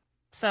you that.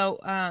 So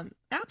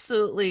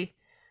absolutely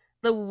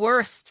the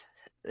worst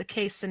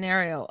case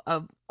scenario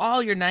of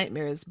all your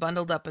nightmares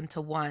bundled up into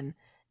one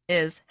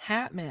is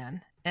Hat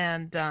Man.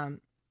 And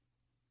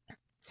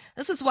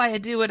this is why I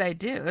do what I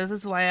do. This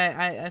is why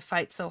I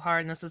fight so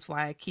hard. And this is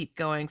why I keep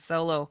going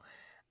solo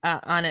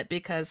on it,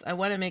 because I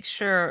want to make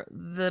sure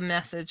the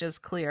message is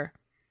clear.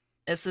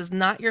 This is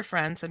not your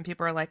friend. Some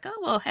people are like, oh,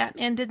 well, Hat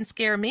Man didn't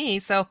scare me,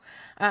 so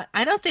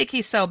I don't think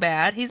he's so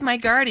bad. He's my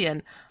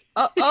guardian.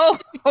 Oh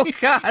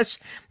gosh,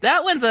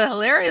 that one's a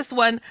hilarious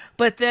one.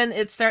 But then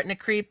it's starting to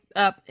creep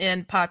up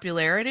in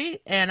popularity,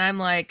 and I'm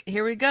like,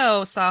 here we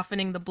go,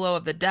 softening the blow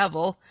of the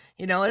devil.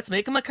 Let's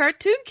make him a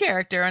cartoon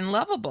character and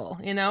lovable.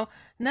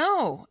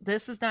 No,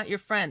 this is not your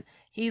friend.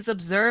 He's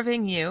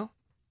observing you,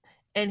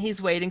 and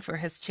he's waiting for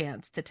his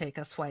chance to take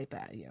a swipe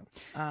at you.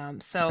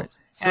 So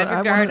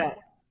regard it.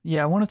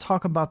 Yeah, I want to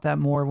talk about that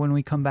more when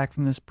we come back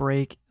from this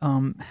break.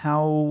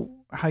 How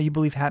you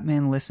believe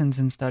Hatman listens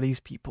and studies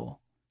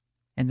people.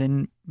 And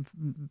then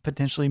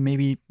potentially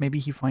maybe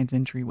he finds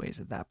entryways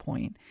at that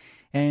point.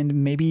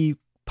 And maybe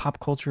pop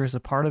culture is a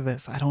part of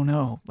this. I don't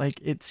know. Like,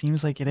 it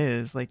seems like it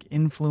is, like,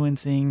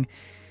 influencing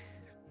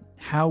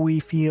how we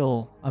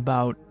feel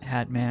about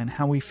Hatman,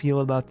 how we feel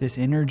about this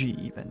energy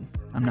even.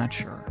 I'm not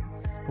sure.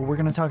 But we're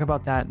going to talk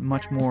about that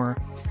much more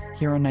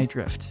here on Night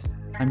Drift.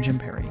 I'm Jim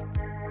Perry.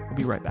 We'll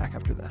be right back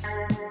after this.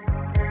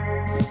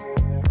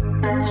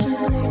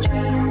 Oceans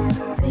dream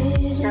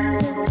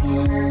visions of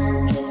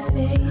kindred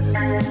faces.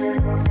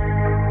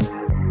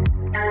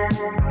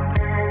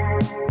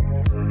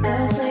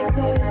 Flies like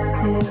birds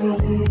to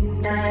you,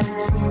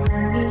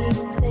 taking me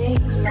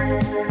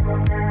places.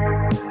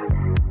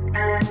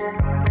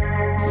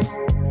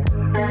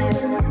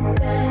 Even the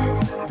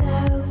best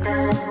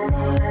outcome I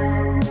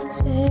would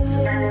say.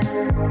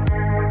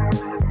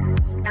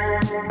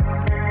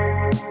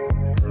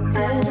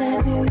 'Cause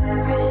I do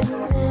remember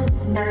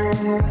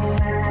where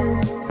I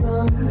come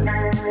from.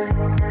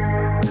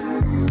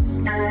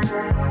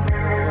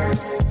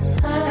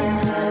 I'm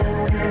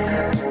happy,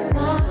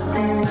 my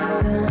home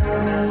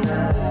family.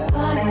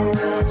 I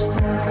wish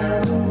for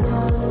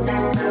someone.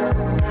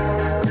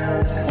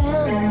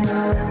 Found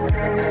my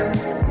heaven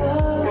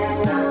grows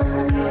from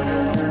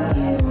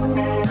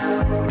beauty.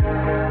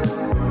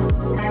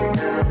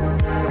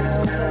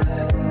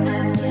 I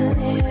feel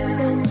air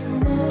from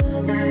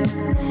another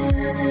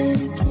planet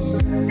again.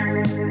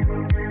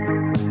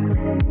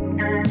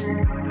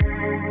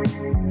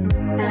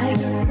 Like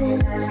a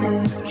sense of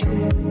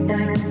truth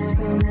that comes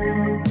from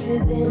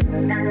within.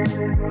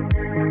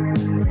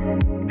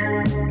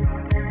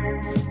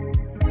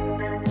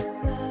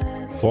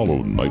 Follow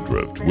Night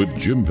Drift with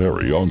Jim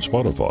Perry on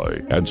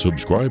Spotify and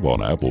subscribe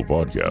on Apple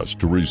Podcasts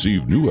to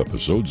receive new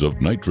episodes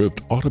of Night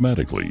Drift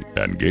automatically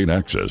and gain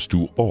access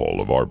to all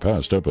of our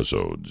past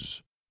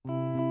episodes.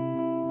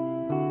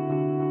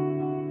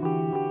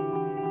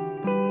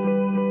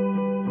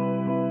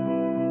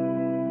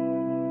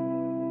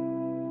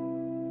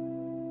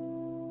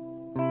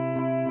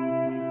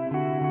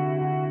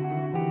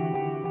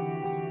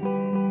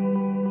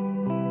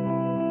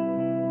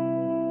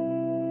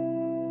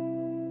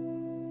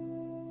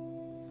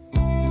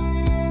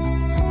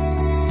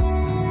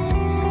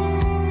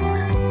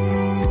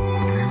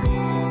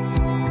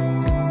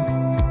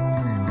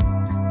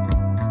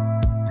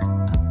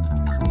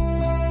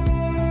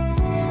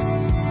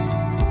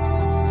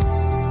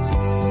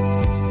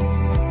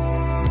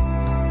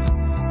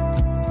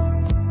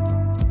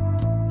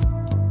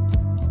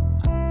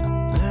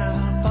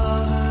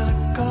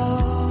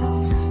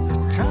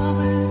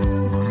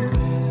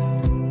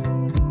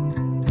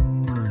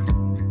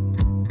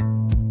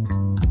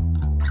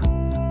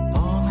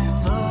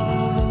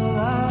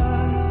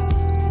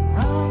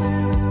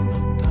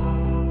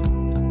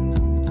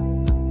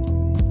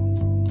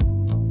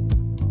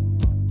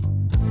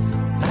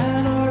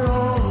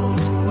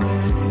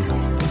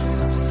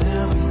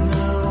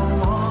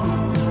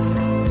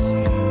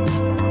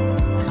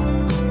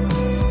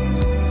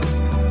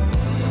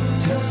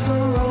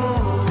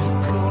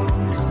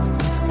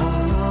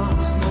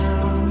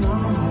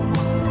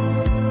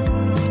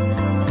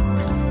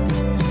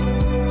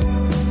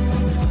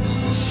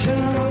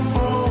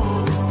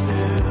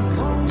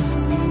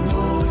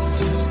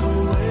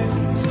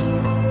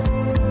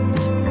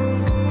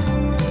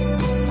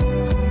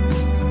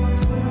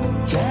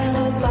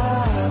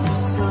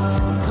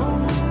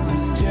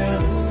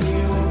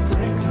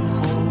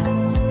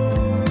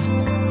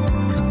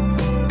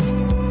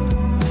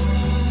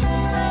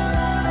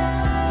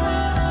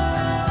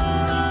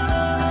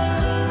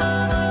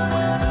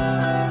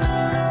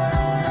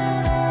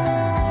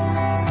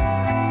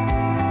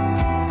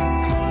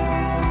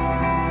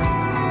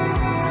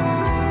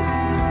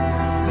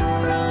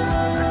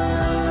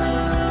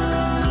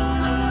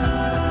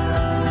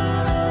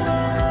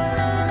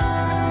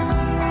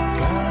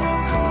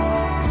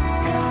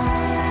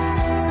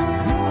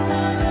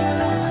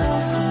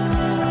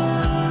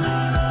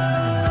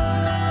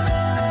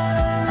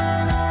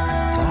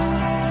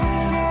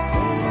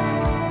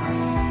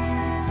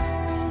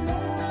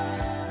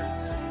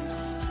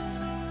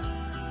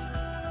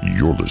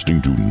 You're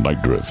listening to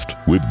Night Drift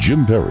with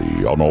Jim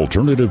Perry on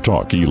Alternative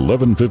Talk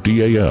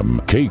 1150 AM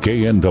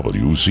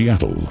KKNW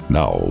Seattle.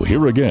 Now,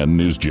 here again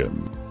is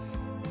Jim.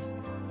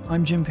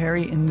 I'm Jim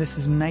Perry, and this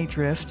is Night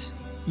Drift.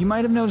 You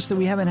might have noticed that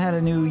we haven't had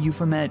a new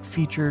Euphomet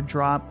feature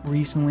drop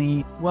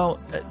recently. Well,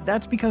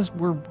 that's because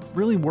we're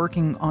really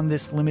working on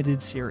this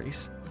limited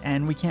series,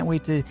 and we can't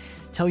wait to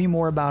tell you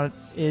more about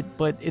it,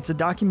 but it's a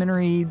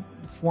documentary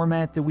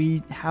format that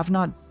we have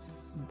not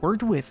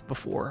worked with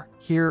before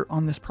here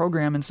on this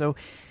program. And so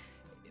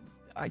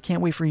I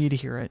can't wait for you to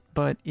hear it,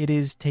 but it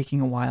is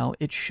taking a while.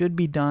 It should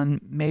be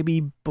done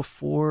maybe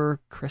before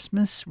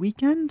Christmas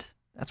weekend.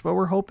 That's what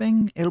we're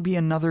hoping. It'll be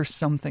another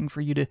something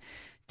for you to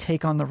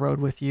take on the road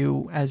with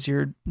you as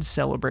you're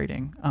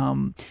celebrating.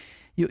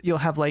 You'll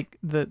have like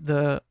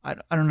the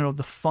I don't know,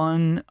 the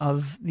fun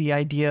of the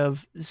idea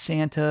of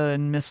Santa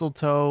and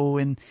mistletoe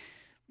and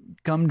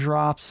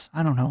gumdrops,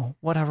 I don't know,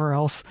 whatever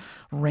else,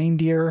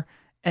 reindeer,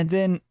 and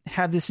then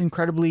have this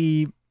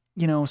incredibly,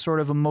 sort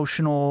of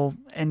emotional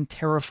and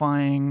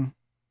terrifying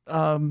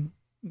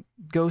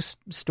ghost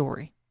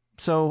story.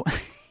 So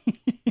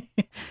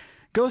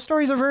ghost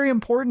stories are very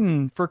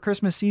important for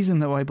Christmas season,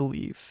 though, I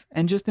believe,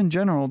 and just in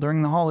general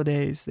during the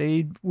holidays.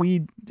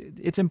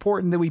 It's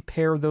important that we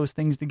pair those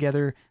things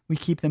together. We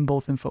keep them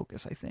both in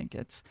focus. I think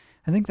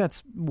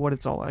that's what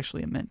it's all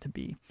actually meant to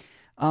be.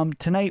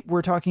 Tonight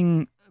we're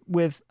talking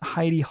with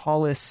Heidi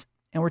Hollis,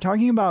 and we're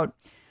talking about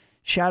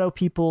shadow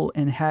people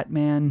and Hat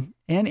Man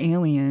and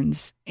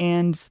aliens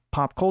and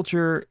pop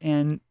culture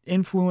and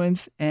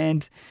influence.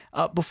 And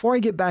before I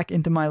get back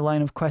into my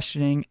line of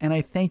questioning, and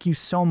I thank you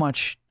so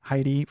much,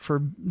 Heidi, for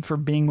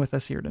being with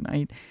us here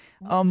tonight.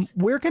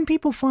 Where can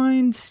people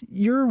find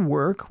your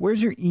work?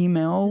 Where's your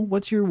email?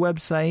 What's your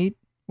website?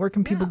 Where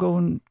can people go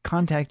and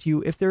contact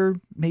you if they're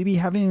maybe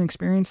having an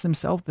experience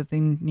themselves that they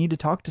need to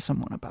talk to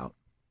someone about?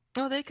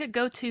 Oh, they could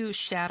go to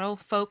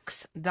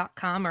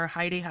shadowfolks.com or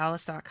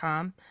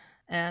HeidiHollis.com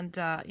and,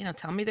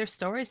 tell me their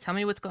stories, tell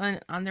me what's going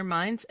on in their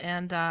minds.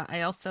 And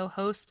I also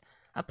host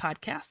a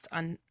podcast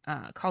on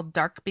called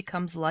Dark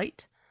Becomes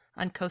Light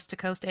on Coast to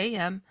Coast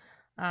AM,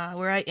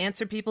 where I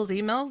answer people's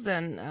emails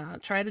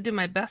and try to do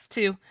my best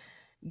to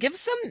give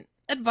some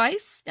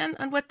advice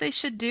on what they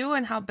should do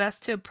and how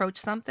best to approach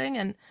something,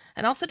 and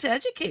also to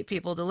educate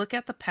people to look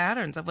at the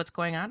patterns of what's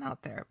going on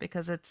out there,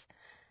 because it's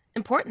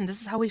important.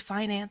 This is how we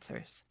find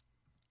answers.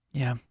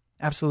 Yeah,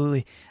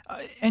 absolutely.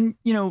 And,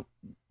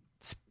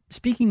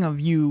 speaking of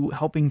you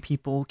helping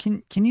people,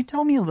 can you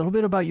tell me a little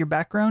bit about your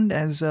background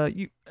as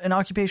an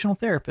occupational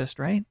therapist,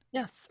 right?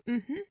 Yes.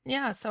 Mm-hmm.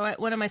 Yeah. So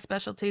one of my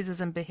specialties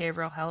is in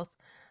behavioral health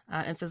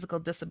and physical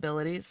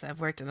disabilities. I've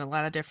worked in a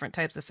lot of different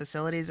types of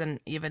facilities and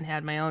even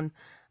had my own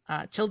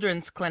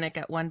children's clinic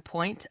at one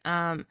point,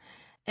 and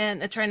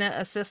trying to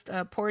assist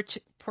poor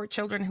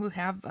children who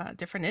have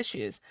different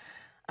issues.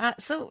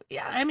 So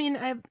yeah, I mean,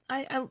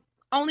 I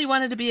only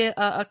wanted to be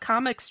a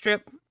comic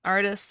strip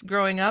artist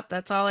growing up.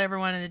 That's all I ever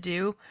wanted to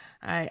do.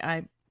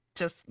 I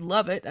just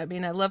love it. I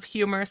mean, I love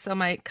humor. So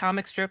my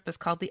comic strip is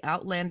called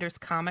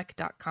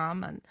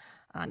theoutlanderscomic.com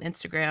on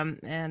Instagram.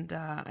 And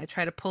I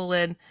try to pull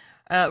in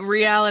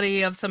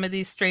reality of some of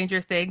these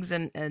stranger things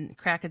and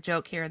crack a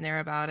joke here and there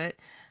about it.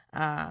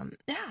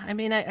 I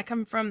mean, I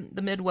come from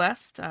the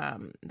Midwest,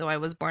 though I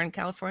was born in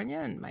California,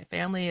 and my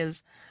family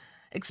has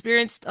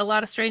experienced a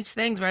lot of strange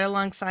things right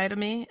alongside of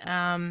me.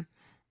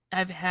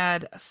 I've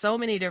had so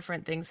many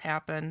different things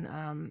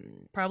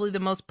happen. Probably the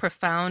most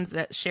profound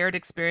that shared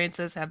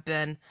experiences have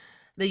been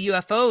the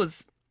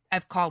UFOs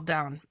I've called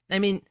down. I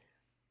mean,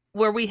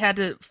 where we had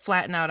to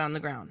flatten out on the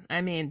ground. I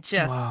mean,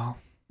 just Wow.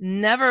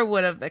 Never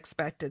would have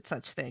expected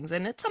such things.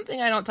 And it's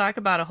something I don't talk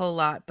about a whole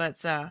lot,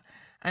 but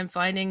I'm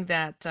finding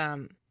that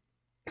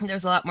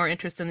there's a lot more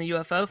interest in the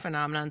UFO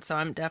phenomenon. So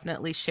I'm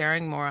definitely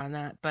sharing more on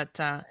that. But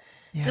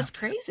just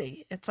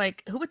crazy. It's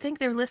like, who would think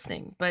they're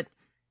listening? But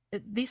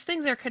these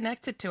things are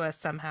connected to us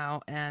somehow,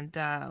 and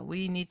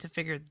we need to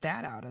figure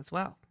that out as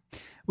well.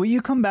 Will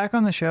you come back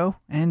on the show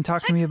and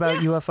talk to me about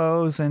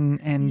UFOs and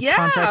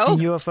contacting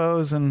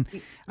UFOs? And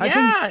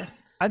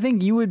I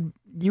think you would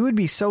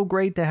be so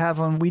great to have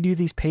on. We do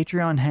these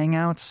Patreon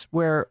hangouts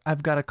where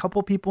I've got a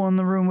couple people in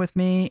the room with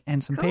me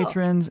and some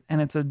patrons,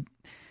 and it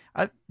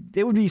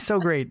would be so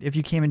great if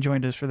you came and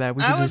joined us for that.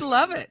 I would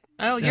love it.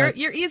 Oh,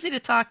 you're easy to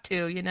talk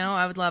to.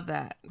 I would love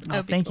that.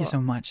 Oh, thank you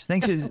so much.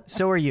 Thanks.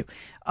 So are you.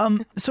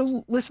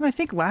 So listen, I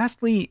think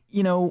lastly,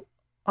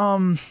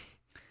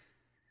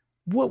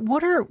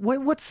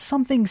 what's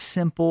something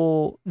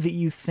simple that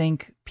you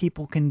think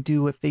people can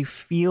do if they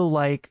feel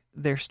like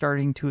they're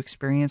starting to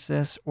experience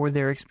this, or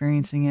they're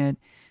experiencing it,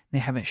 they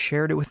haven't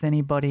shared it with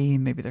anybody,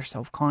 maybe they're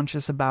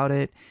self-conscious about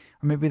it,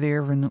 or maybe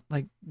they're even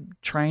like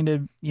trying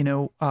to,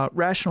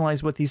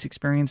 rationalize what these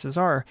experiences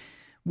are.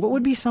 What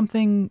would be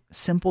something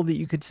simple that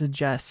you could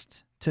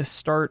suggest to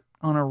start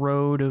on a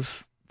road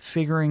of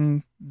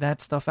figuring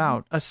that stuff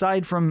out,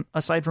 aside from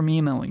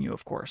emailing you,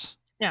 of course?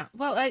 Yeah.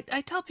 Well, I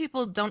tell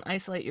people, don't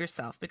isolate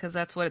yourself, because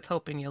that's what it's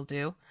hoping you'll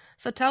do.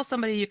 So tell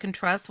somebody you can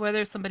trust,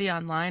 whether it's somebody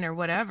online or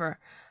whatever.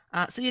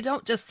 So you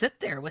don't just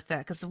sit there with that,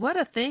 because what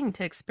a thing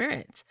to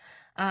experience.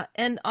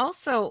 And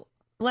also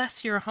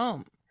bless your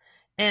home.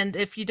 And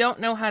if you don't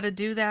know how to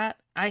do that,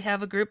 I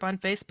have a group on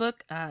Facebook,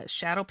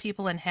 Shadow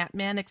People and Hat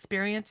Man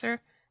Experiencer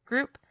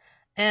group.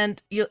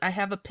 And I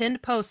have a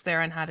pinned post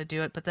there on how to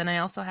do it. But then I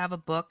also have a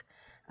book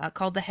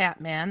called The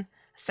Hat Man.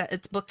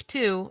 It's book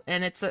 2,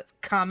 and it's a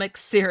comic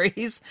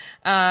series.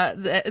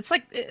 It's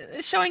like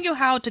showing you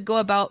how to go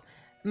about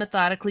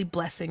methodically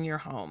blessing your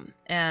home.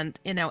 And,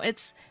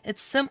 it's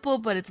simple,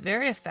 but it's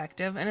very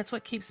effective, and it's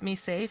what keeps me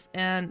safe.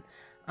 And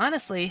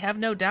honestly, have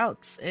no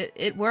doubts,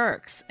 it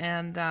works.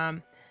 And,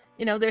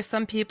 there's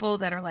some people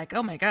that are like,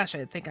 oh my gosh,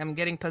 I think I'm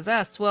getting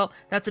possessed. Well,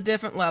 that's a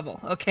different level.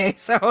 Okay.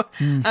 So,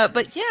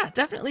 but yeah,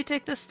 definitely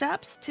take the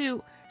steps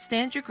to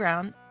stand your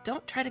ground.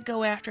 Don't try to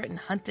go after it and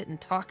hunt it and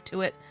talk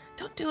to it.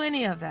 Don't do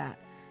any of that.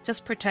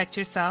 Just protect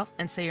yourself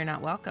and say you're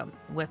not welcome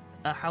with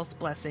a house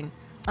blessing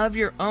of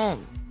your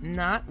own,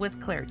 not with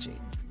clergy,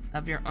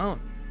 of your own.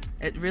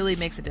 It really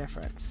makes a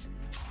difference.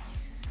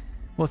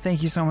 Well,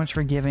 thank you so much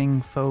for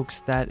giving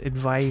folks that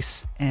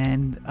advice.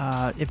 And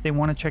if they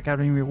want to check out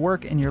any of your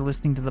work and you're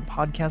listening to the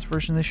podcast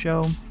version of the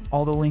show,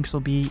 all the links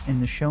will be in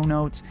the show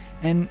notes.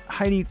 And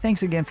Heidi,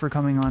 thanks again for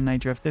coming on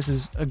Night Drift. This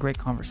is a great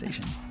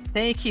conversation.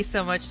 Thank you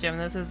so much, Jim.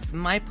 This is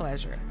my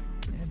pleasure.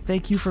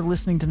 Thank you for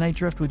listening to Night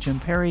Drift with Jim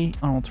Perry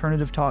on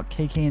Alternative Talk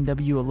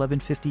KKNW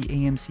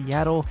 1150 AM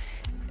Seattle.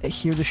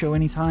 Hear the show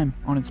anytime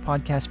on its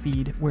podcast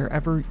feed.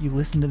 Wherever you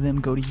listen to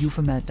them, go to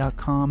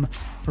euphomet.com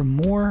for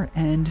more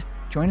and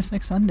join us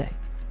next Sunday.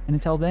 And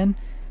until then,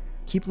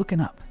 keep looking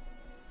up.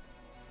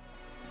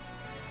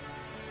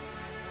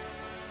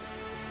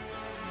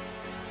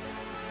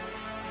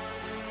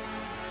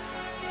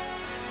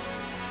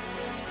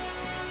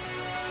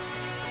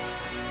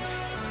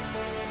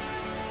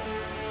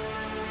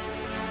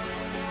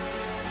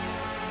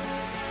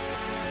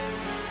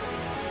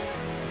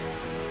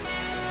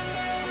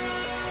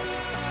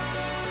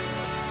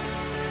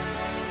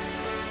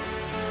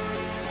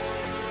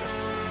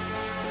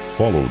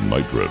 Follow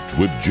Night Drift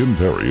with Jim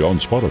Perry on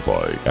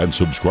Spotify and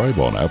subscribe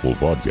on Apple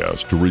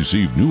Podcasts to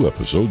receive new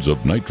episodes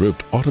of Night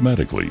Drift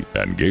automatically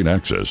and gain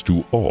access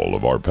to all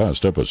of our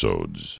past episodes.